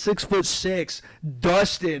dude that's 6'6",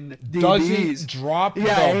 dusting DBs. Doesn't drop the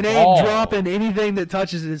ball. It ain't dropping anything that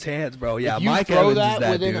touches his hands, bro. Yeah, Mike Evans is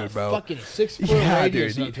that dude, bro. Fucking 6 foot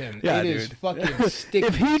radius of him. It is fucking sticky.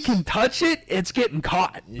 If he can touch it, it's getting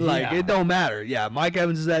caught. Like it don't matter. Yeah, Mike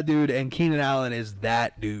Evans is that dude, and Keenan Allen is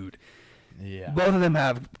that dude. Yeah. Both of them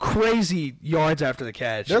have crazy yards after the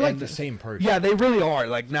catch. They're like the same person. Yeah, they really are.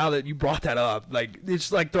 Like, now that you brought that up, like,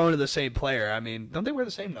 it's like throwing to the same player. I mean, don't they wear the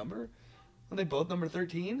same number? Aren't they both number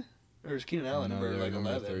 13? Or is Keenan Allen number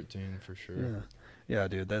 11? 13 for sure. Yeah,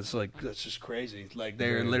 dude, that's just crazy. Like,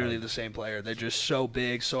 they're literally the same player. They're just so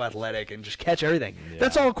big, so athletic, and just catch everything. Yeah.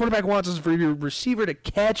 That's all a quarterback wants is for your receiver to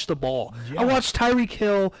catch the ball. Yeah. I watched Tyreek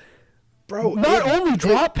Hill Bro, not only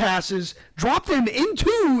drop passes, drop them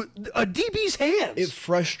into a DB's hands. It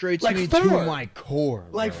frustrates Like me four. to my core.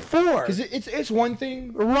 Like bro. four. Because it's one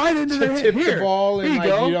thing Right into to their hand. tip Here, the ball and here like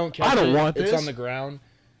go. you don't catch I don't it. want It's this. on the ground.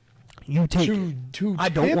 You take it. To I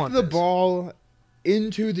don't tip want the this. ball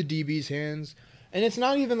into the DB's hands, and it's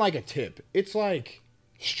not even like a tip. It's like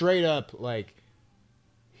straight up like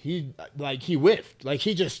he whiffed. Like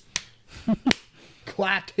he just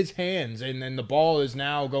clapped his hands, and then the ball is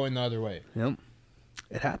now going the other way. Yep.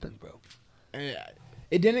 It happens, bro.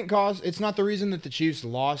 It didn't cause. It's not the reason that the Chiefs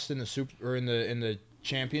lost in the in the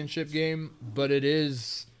championship game, but it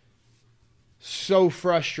is so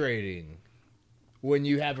frustrating when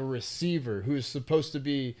you have a receiver who's supposed to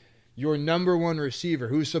be your number one receiver,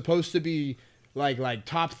 who's supposed to be like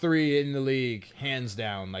top 3 in the league, hands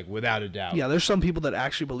down, like without a doubt. Yeah, there's some people that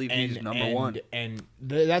actually believe he's number one. And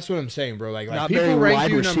that's what I'm saying, bro. Like Not people very rank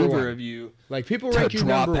wide you number receiver one. of you. Like people to rank you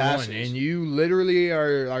drop number passes. one, and you literally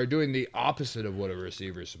are doing the opposite of what a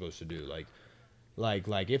receiver is supposed to do.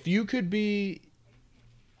 Like if you could be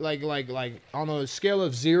like on a scale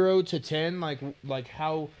of 0 to 10, like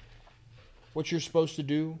how what you're supposed to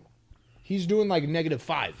do. He's doing like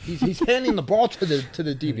 -5. He's handing the ball to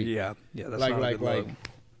the DB. Yeah, that's Like- not a like- good like- look.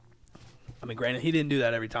 I mean, granted, he didn't do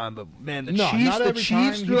that every time, but man, the No, Chiefs, not the every time.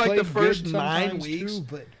 Chiefs He through like the played first good 9 sometimes, weeks too,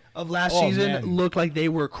 but of last Oh, season man. looked like they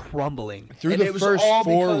were crumbling. Through and the it was first all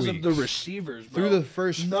 4 because of the weeks. receivers. Bro. Through the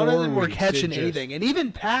first None 4 of them were weeks, catching it just- anything, and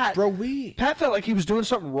even Pat. Bro, Pat felt like he was doing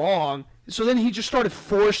something wrong, so then he just started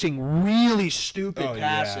forcing really stupid Oh,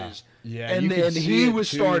 yeah. passes. Yeah, and you could then see he it, was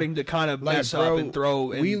too. starting to kind of Like, mess bro, up and throw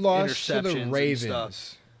we lost to interceptions the and stuff.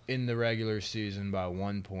 Ravens in the regular season by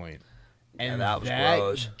 1 point. And that was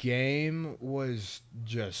gross. game was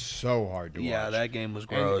just so hard to watch. Yeah, that game was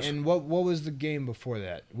gross. And what was the game before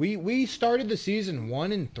that? We started the season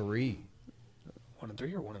 1-3.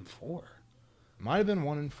 1-3 or 1-4? Might have been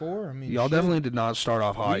 1-4. I mean, Y'all shit. definitely did not start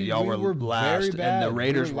off hot. Y'all were last, very bad. and the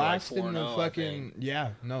Raiders we were last like 4-0, in the I fucking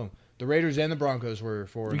think. The Raiders and the Broncos were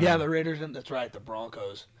 4. Yeah, the Raiders, and that's right, the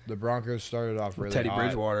Broncos. The Broncos started off really Teddy hot.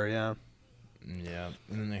 Bridgewater, yeah. Yeah,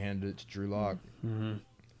 and then they handed it to Drew Lock.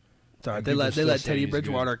 It's all right. And They people let still say Teddy he's good.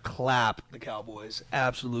 Bridgewater clap the Cowboys,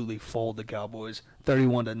 absolutely fold the Cowboys,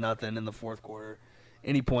 31-0 in the fourth quarter.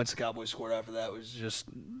 Any points the Cowboys scored after that was just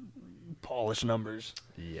polished numbers.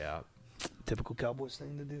 Yeah. Typical Cowboys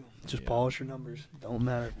thing to do. Just Yeah. polish your numbers. Don't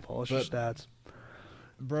matter. Polish your But- stats.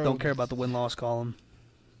 Bro, Don't care about the win-loss column.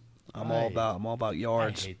 I'm all about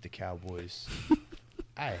yards. I hate the Cowboys.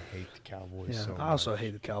 I hate the Cowboys Yeah, so much. I also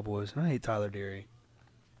hate the Cowboys. I hate Tyler Deary.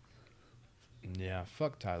 Yeah,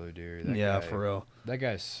 fuck Tyler Deary. That Yeah, guy, for real. That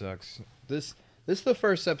guy sucks. This is the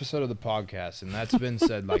first episode of the podcast, and that's been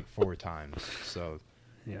said like 4 times. So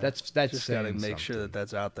Yeah. that's Just gotta saying make sure that something.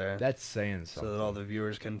 that's out there. That's saying something. so that all the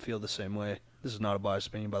viewers can feel the same way. This is not a biased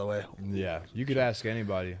opinion, by the way. Yeah, you could ask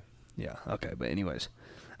anybody. Yeah. Okay. But anyways,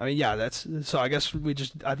 I mean, yeah. That's so. I guess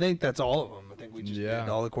I think that's all of them. I think we just Yeah. did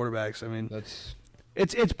all the quarterbacks. I mean, That's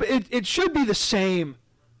it should be the same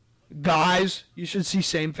guys. You should see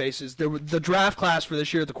same faces. The draft class for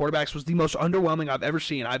this year at the quarterbacks was the most underwhelming I've ever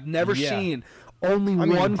seen. I've never Yeah. seen only I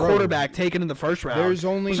mean, one bro, quarterback taken in the first round. there's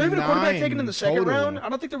only was there even a quarterback 9 taken in the second total. round? I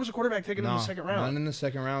don't think there was a quarterback taken in the second round. None in the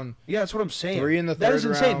second round. Yeah, that's what I'm saying. 3 in the That is third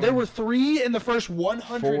insane. round. There were 3 in the first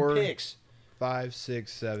 100 4. picks. 5,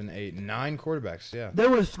 6, 7, 8, 9 quarterbacks. Yeah. There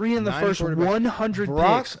were 3 in the 9 first quarterbacks. 100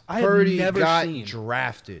 Brock picks. I have Purdy never got seen.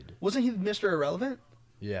 drafted. Wasn't he Mr. Irrelevant?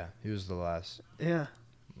 Yeah, he was the last Yeah. pick.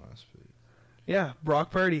 Yeah, Brock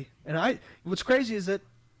Purdy. And what's crazy is that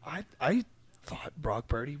I thought Brock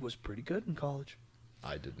Purdy was pretty good in college.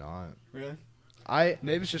 I did not. Really?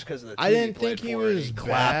 Maybe it's just because of the team I didn't he played think he for, and was he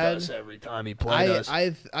clapped bad. us every time he played us.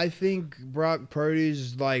 I think Brock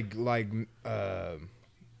Purdy's like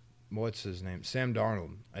what's his name? Sam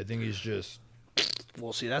Darnold. I think he's just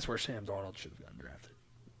Well, see, that's where Sam Darnold should have gotten drafted.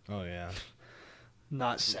 oh yeah.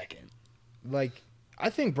 Not second. Like I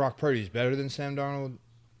think Brock Purdy's better than Sam Darnold,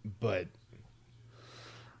 but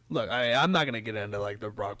Look, I'm not going to get into like the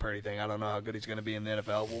Brock Purdy thing. I don't know how good he's going to be in the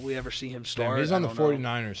NFL. Will we ever see him start? he's on I the don't know.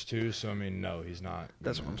 49ers too, so I mean no, he's not.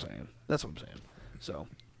 That's what I'm saying. That's what I'm saying. So,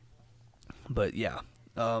 but yeah,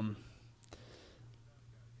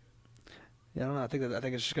 yeah, I don't know. I think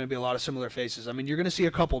it's just going to be a lot of similar faces. I mean, you're going to see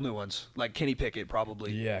a couple new ones, like Kenny Pickett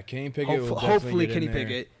probably. Yeah, Kenny Pickett will definitely Hopefully, get Kenny in there.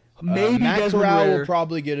 Pickett. Maybe Matt Desmond Corral Ridder. will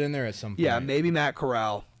probably get in there at some point. Yeah, maybe Matt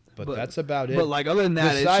Corral. But that's about it. But like other than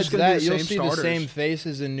that, it's Besides just going to that, be the you'll same see starters. the same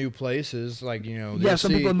faces in new places. Like Yeah, you'll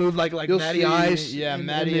some see- people move like you'll Matty see- Ice. yeah, in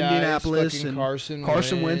Matty Ice, Indianapolis, fucking and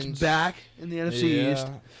Carson Wentz Wentz. back in the NFC yeah, East.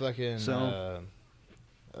 Fucking. So-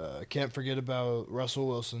 Can't forget about Russell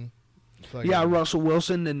Wilson. Yeah, Russell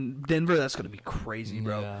Wilson in Denver, that's going to be crazy,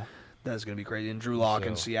 bro. Yeah. That's going to be crazy. And Drew Lock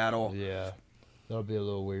in So, Seattle. Yeah. That'll be a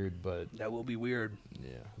little weird, but That will be weird. yeah,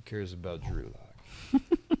 who cares about Drew Lock?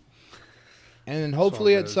 And then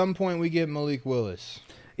hopefully at good. some point we get Malik Willis.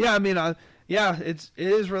 Yeah, I mean, it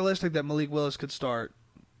is realistic that Malik Willis could start,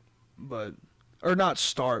 or not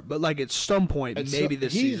start, but like at some point, maybe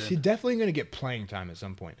this season. He's definitely going to get playing time at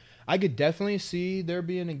some point. I could definitely see there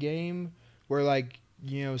being a game where, like,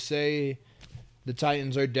 you know, say the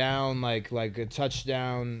Titans are down like a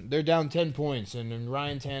touchdown. They're down 10 points, and then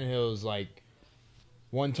Ryan Tannehill's like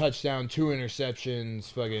 1 touchdown, 2 interceptions,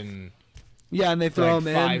 fucking Yeah, and they throw like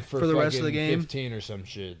him 5 in for the rest of the fucking game. 15 or some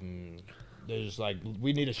shit, and they're just like,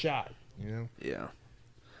 we need a shot, you know? Yeah.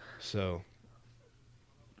 So,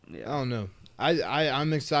 I Yeah. don't know.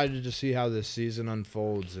 I'm excited to see how this season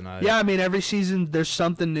unfolds, and Yeah, I mean, every season there's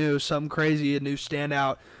something new, something crazy, a new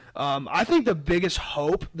standout. I think the biggest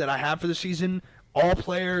hope that I have for the season, all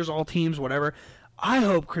players, all teams, whatever, I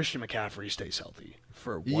hope Christian McCaffrey stays healthy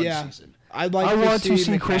for one season. I want to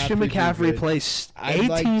see Christian McCaffrey do play good. I'd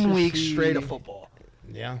like 18 to weeks see- straight of football.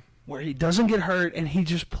 Yeah. Where he doesn't get hurt and he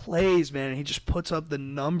just plays, man. He just puts up the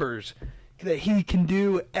numbers that he can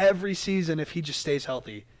do every season if he just stays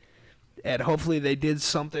healthy. And hopefully they did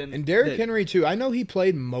something. And Derrick that- Henry too. I know he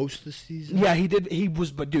played most of the season. Yeah, he did.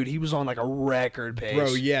 But dude, he was on like a record pace.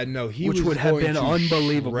 Bro, yeah, no, he which was would have going been to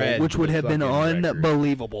unbelievable. shred Which would the have been fucking record.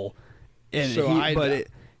 unbelievable. And So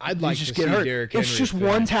I'd like just to get see hurt. Derrick It's Henry just finish.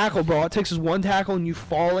 one tackle, bro. It takes us one tackle, and you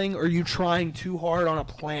falling or you trying too hard on a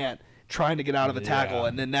plant, trying to get out of a tackle, Yeah.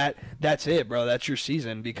 and then that's it, bro. That's your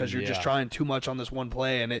season because you're just Yeah. trying too much on this one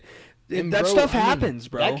play, and And that bro, stuff I mean, happens,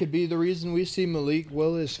 bro. That could be the reason we see Malik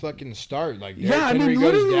Willis fucking start. Like, Derrick Yeah, I mean, Henry goes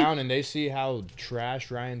literally- down, and they see how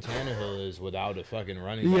trash Ryan Tannehill is without a fucking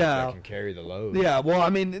running back Yeah. that can carry the load. Yeah, well, I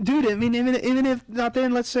mean, dude, even if not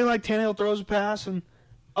then, let's say like Tannehill throws a pass and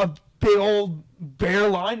a big old bear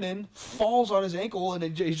lineman falls on his ankle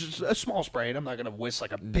and he's just a small sprain. I'm not gonna wish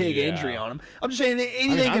like a big Yeah. injury on him. I'm just saying that I anything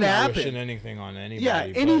mean, can I'm not happen. wishing anything on anybody. Yeah,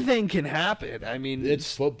 but anything can happen. I mean,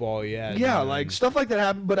 It's football, yeah. yeah, man. like stuff like that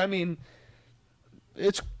happen. But I mean,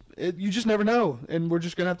 you just never know, and we're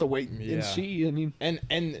just gonna have to wait Yeah. and see. I mean, And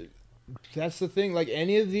that's the thing. Like,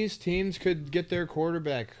 any of these teams could get their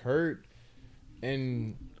quarterback hurt,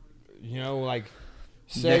 and you know, like,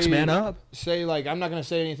 say, next man up. Say, like, I'm not gonna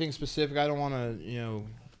say anything specific. I don't want to, you know,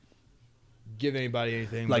 give anybody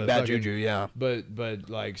anything Like but bad fucking- juju, yeah. But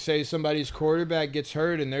like, say somebody's quarterback gets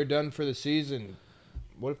hurt and they're done for the season.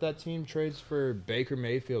 What if that team trades for Baker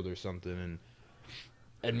Mayfield or something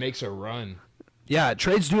and makes a run? Yeah,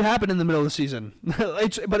 trades do happen in the middle of the season,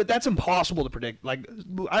 but that's impossible to predict. Like,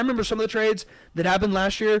 I remember some of the trades that happened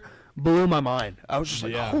last year blew my mind. I was just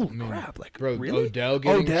like, Yeah, holy I mean, crap! Like, bro, really? Odell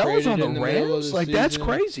getting Odell's traded on the in the middle of Rams? the Like, that's season.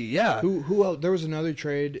 crazy. Yeah. Who else? There was another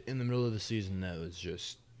trade in the middle of the season that was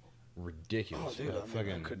just ridiculous. Oh, dude, but I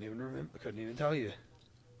fucking, couldn't even remember. I couldn't even tell you.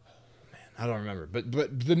 I don't remember. But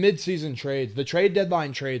the mid-season trades, the trade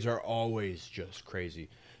deadline trades are always just crazy.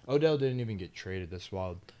 Odell didn't even get traded. That's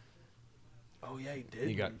wild. Oh yeah, he did.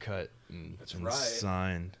 He got cut and, That's and right.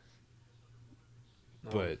 signed.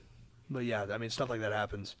 No. But yeah, I mean, stuff like that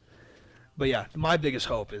happens. But yeah, my biggest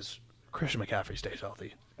hope is Christian McCaffrey stays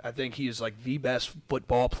healthy. I think he is like the best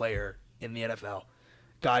football player in the NFL.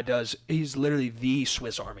 He's literally the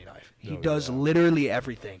Swiss Army knife. He does literally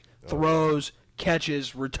everything. Throws,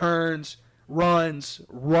 catches, returns, runs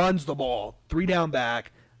the ball, 3 down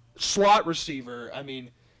back, slot receiver. I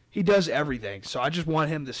mean, he does everything. So I just want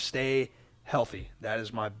him to stay healthy. That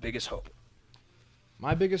is my biggest hope.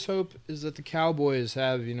 My biggest hope is that the Cowboys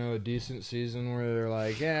have, you know, a decent season where they're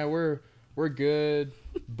like, yeah, we're good,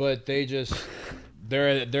 but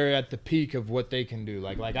they're at the peak of what they can do.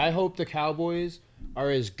 Like I hope the Cowboys are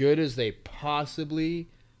as good as they possibly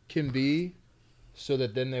can be, so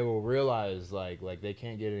that then they will realize like they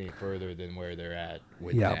can't get any further than where they're at.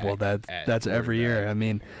 With that's every year. I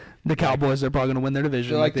mean, the Cowboys are probably going to win their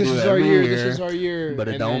division. They're like, they this do is our every year. This is our year. But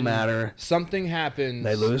it And don't then matter. Something happens.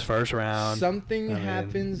 They lose first round. Something I mean,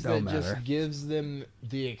 happens that don't just matter. gives them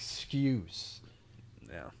the excuse.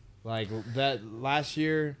 Yeah. Like that last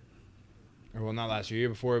year, or well, not last year, year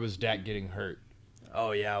before, it was Dak getting hurt.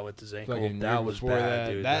 Oh yeah, with his ankle. Fucking That year was before bad,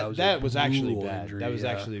 that, dude. That was actually brutal bad. injury, That was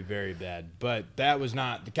yeah. actually very bad. But that was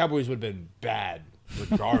not. The Cowboys would have been bad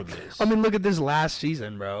regardless. I mean, look at this last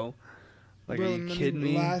season, bro. Like, Bro, are you kidding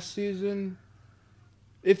me? Last season,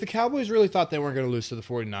 if the Cowboys really thought they weren't going to lose to the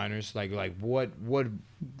 49ers, like what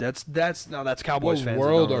That's Cowboys what fans.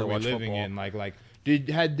 world that are don't we really watch living football.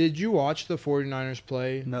 in? Did you watch the 49ers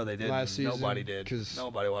play? No, they didn't. Last season? Nobody did. 'Cause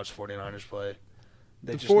Nobody watched 49ers play.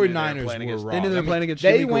 The just knew they 49ers playing were against- wrong. They knew they I were mean, playing against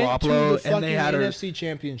they Jimmy went to the Garoppolo, fucking and they had NFC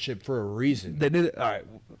Championship for a reason. They knew. All right,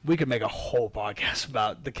 we could make a whole podcast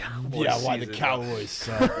about the Cowboys. Yeah, why the season. Cowboys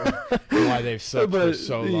suck. Why they've sucked for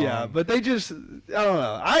so long. Yeah, but they just, I don't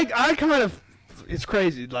know. I kind of, it's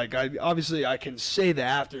crazy. Like, I can say the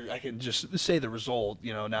after, I can just say the result,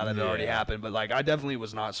 now that it already Yeah. happened. But, like, I definitely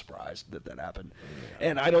was not surprised that happened. Yeah.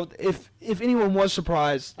 And I don't, if anyone was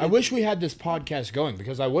surprised. I wish we had this podcast going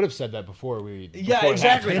because I would have said that before we. Yeah, before it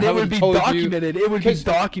exactly. happened. And I it would would've be told you- documented. It would be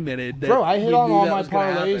documented. That Bro, I hit we on knew all that my was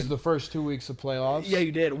gonna parlays happen. the first 2 weeks of playoffs. Yeah,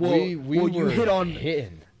 you did. Well, we you were hit on.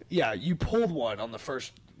 hitting. Yeah, you pulled one on the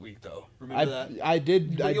first week, though. Remember that? I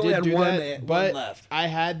did. But I you only did had do one that, one but left. I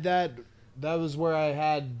had that. That was where I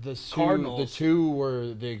had the two. Cardinals. The two were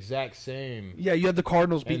the exact same. Yeah, you had the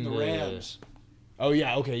Cardinals beating And the the- Rams. Oh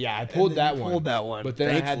yeah, okay, yeah. I And pulled then that you one. Pulled that one. But then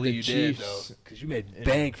I had Thankfully the you Chiefs. did, because you made and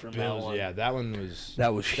bank from that Bills. one. Yeah, that one was.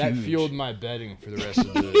 That was That huge. fueled my betting for the rest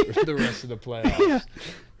of the the rest of the playoffs. Yeah.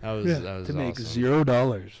 That was to make awesome.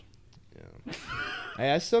 $0. Yeah.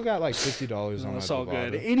 Hey, I still got like $50 on my That's all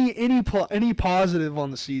Bovada. good. Any positive on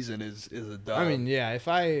the season is a dub. I mean, yeah, if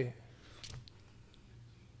I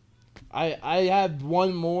had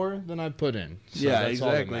one more than I put in. So yeah, that's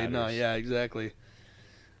all that exactly. No, matters. yeah, exactly.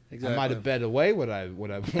 I might have bet away what I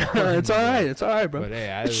It's all right. It's all right, bro. But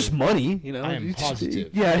hey, it's just money, I am It's just- positive.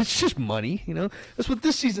 yeah, it's just money, That's what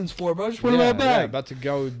this season's for, bro. Just put it yeah, right back. about to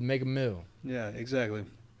go make a mill. Yeah, exactly.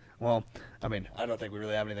 Well, I mean, I don't think we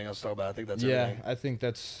really have anything else to talk about. I think that's Yeah, everything. I think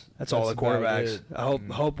that's That's all the about quarterbacks. it. I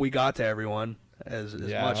hope we got to everyone as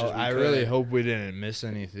Yeah, much as we I could. really hope we didn't miss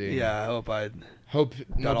anything. Yeah, I hope Hope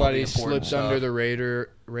all nobody the important slipped under stuff. the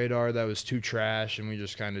radar that was too trash, and we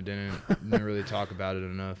just kind of didn't really talk about it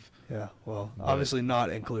enough. Yeah, well, But- obviously not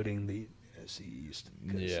including the NFC East.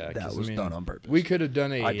 'Cause Yeah, that 'cause, was I mean, done on purpose. We could have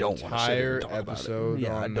done an I don't wanna sit here entire and talk about it. episode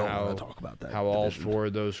Yeah, I on don't how want to talk about that. how all division. four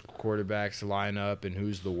of those quarterbacks line up and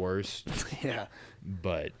who's the worst. Yeah,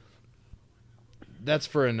 But that's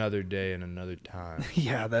for another day and another time.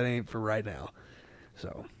 yeah, that ain't for right now.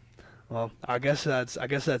 So, well, I guess that's it. I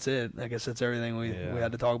guess that's everything we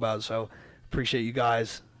had to talk about. So, appreciate you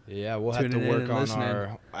guys. Yeah, we'll have to Tuning in work and on listening.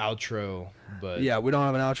 our outro, but Yeah, we don't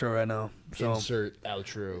have an outro right now. So insert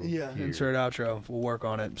outro. here. insert outro. We'll work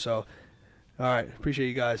on it. So, all right, appreciate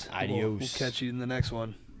you guys. We'll Adios. catch you in the next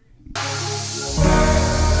one.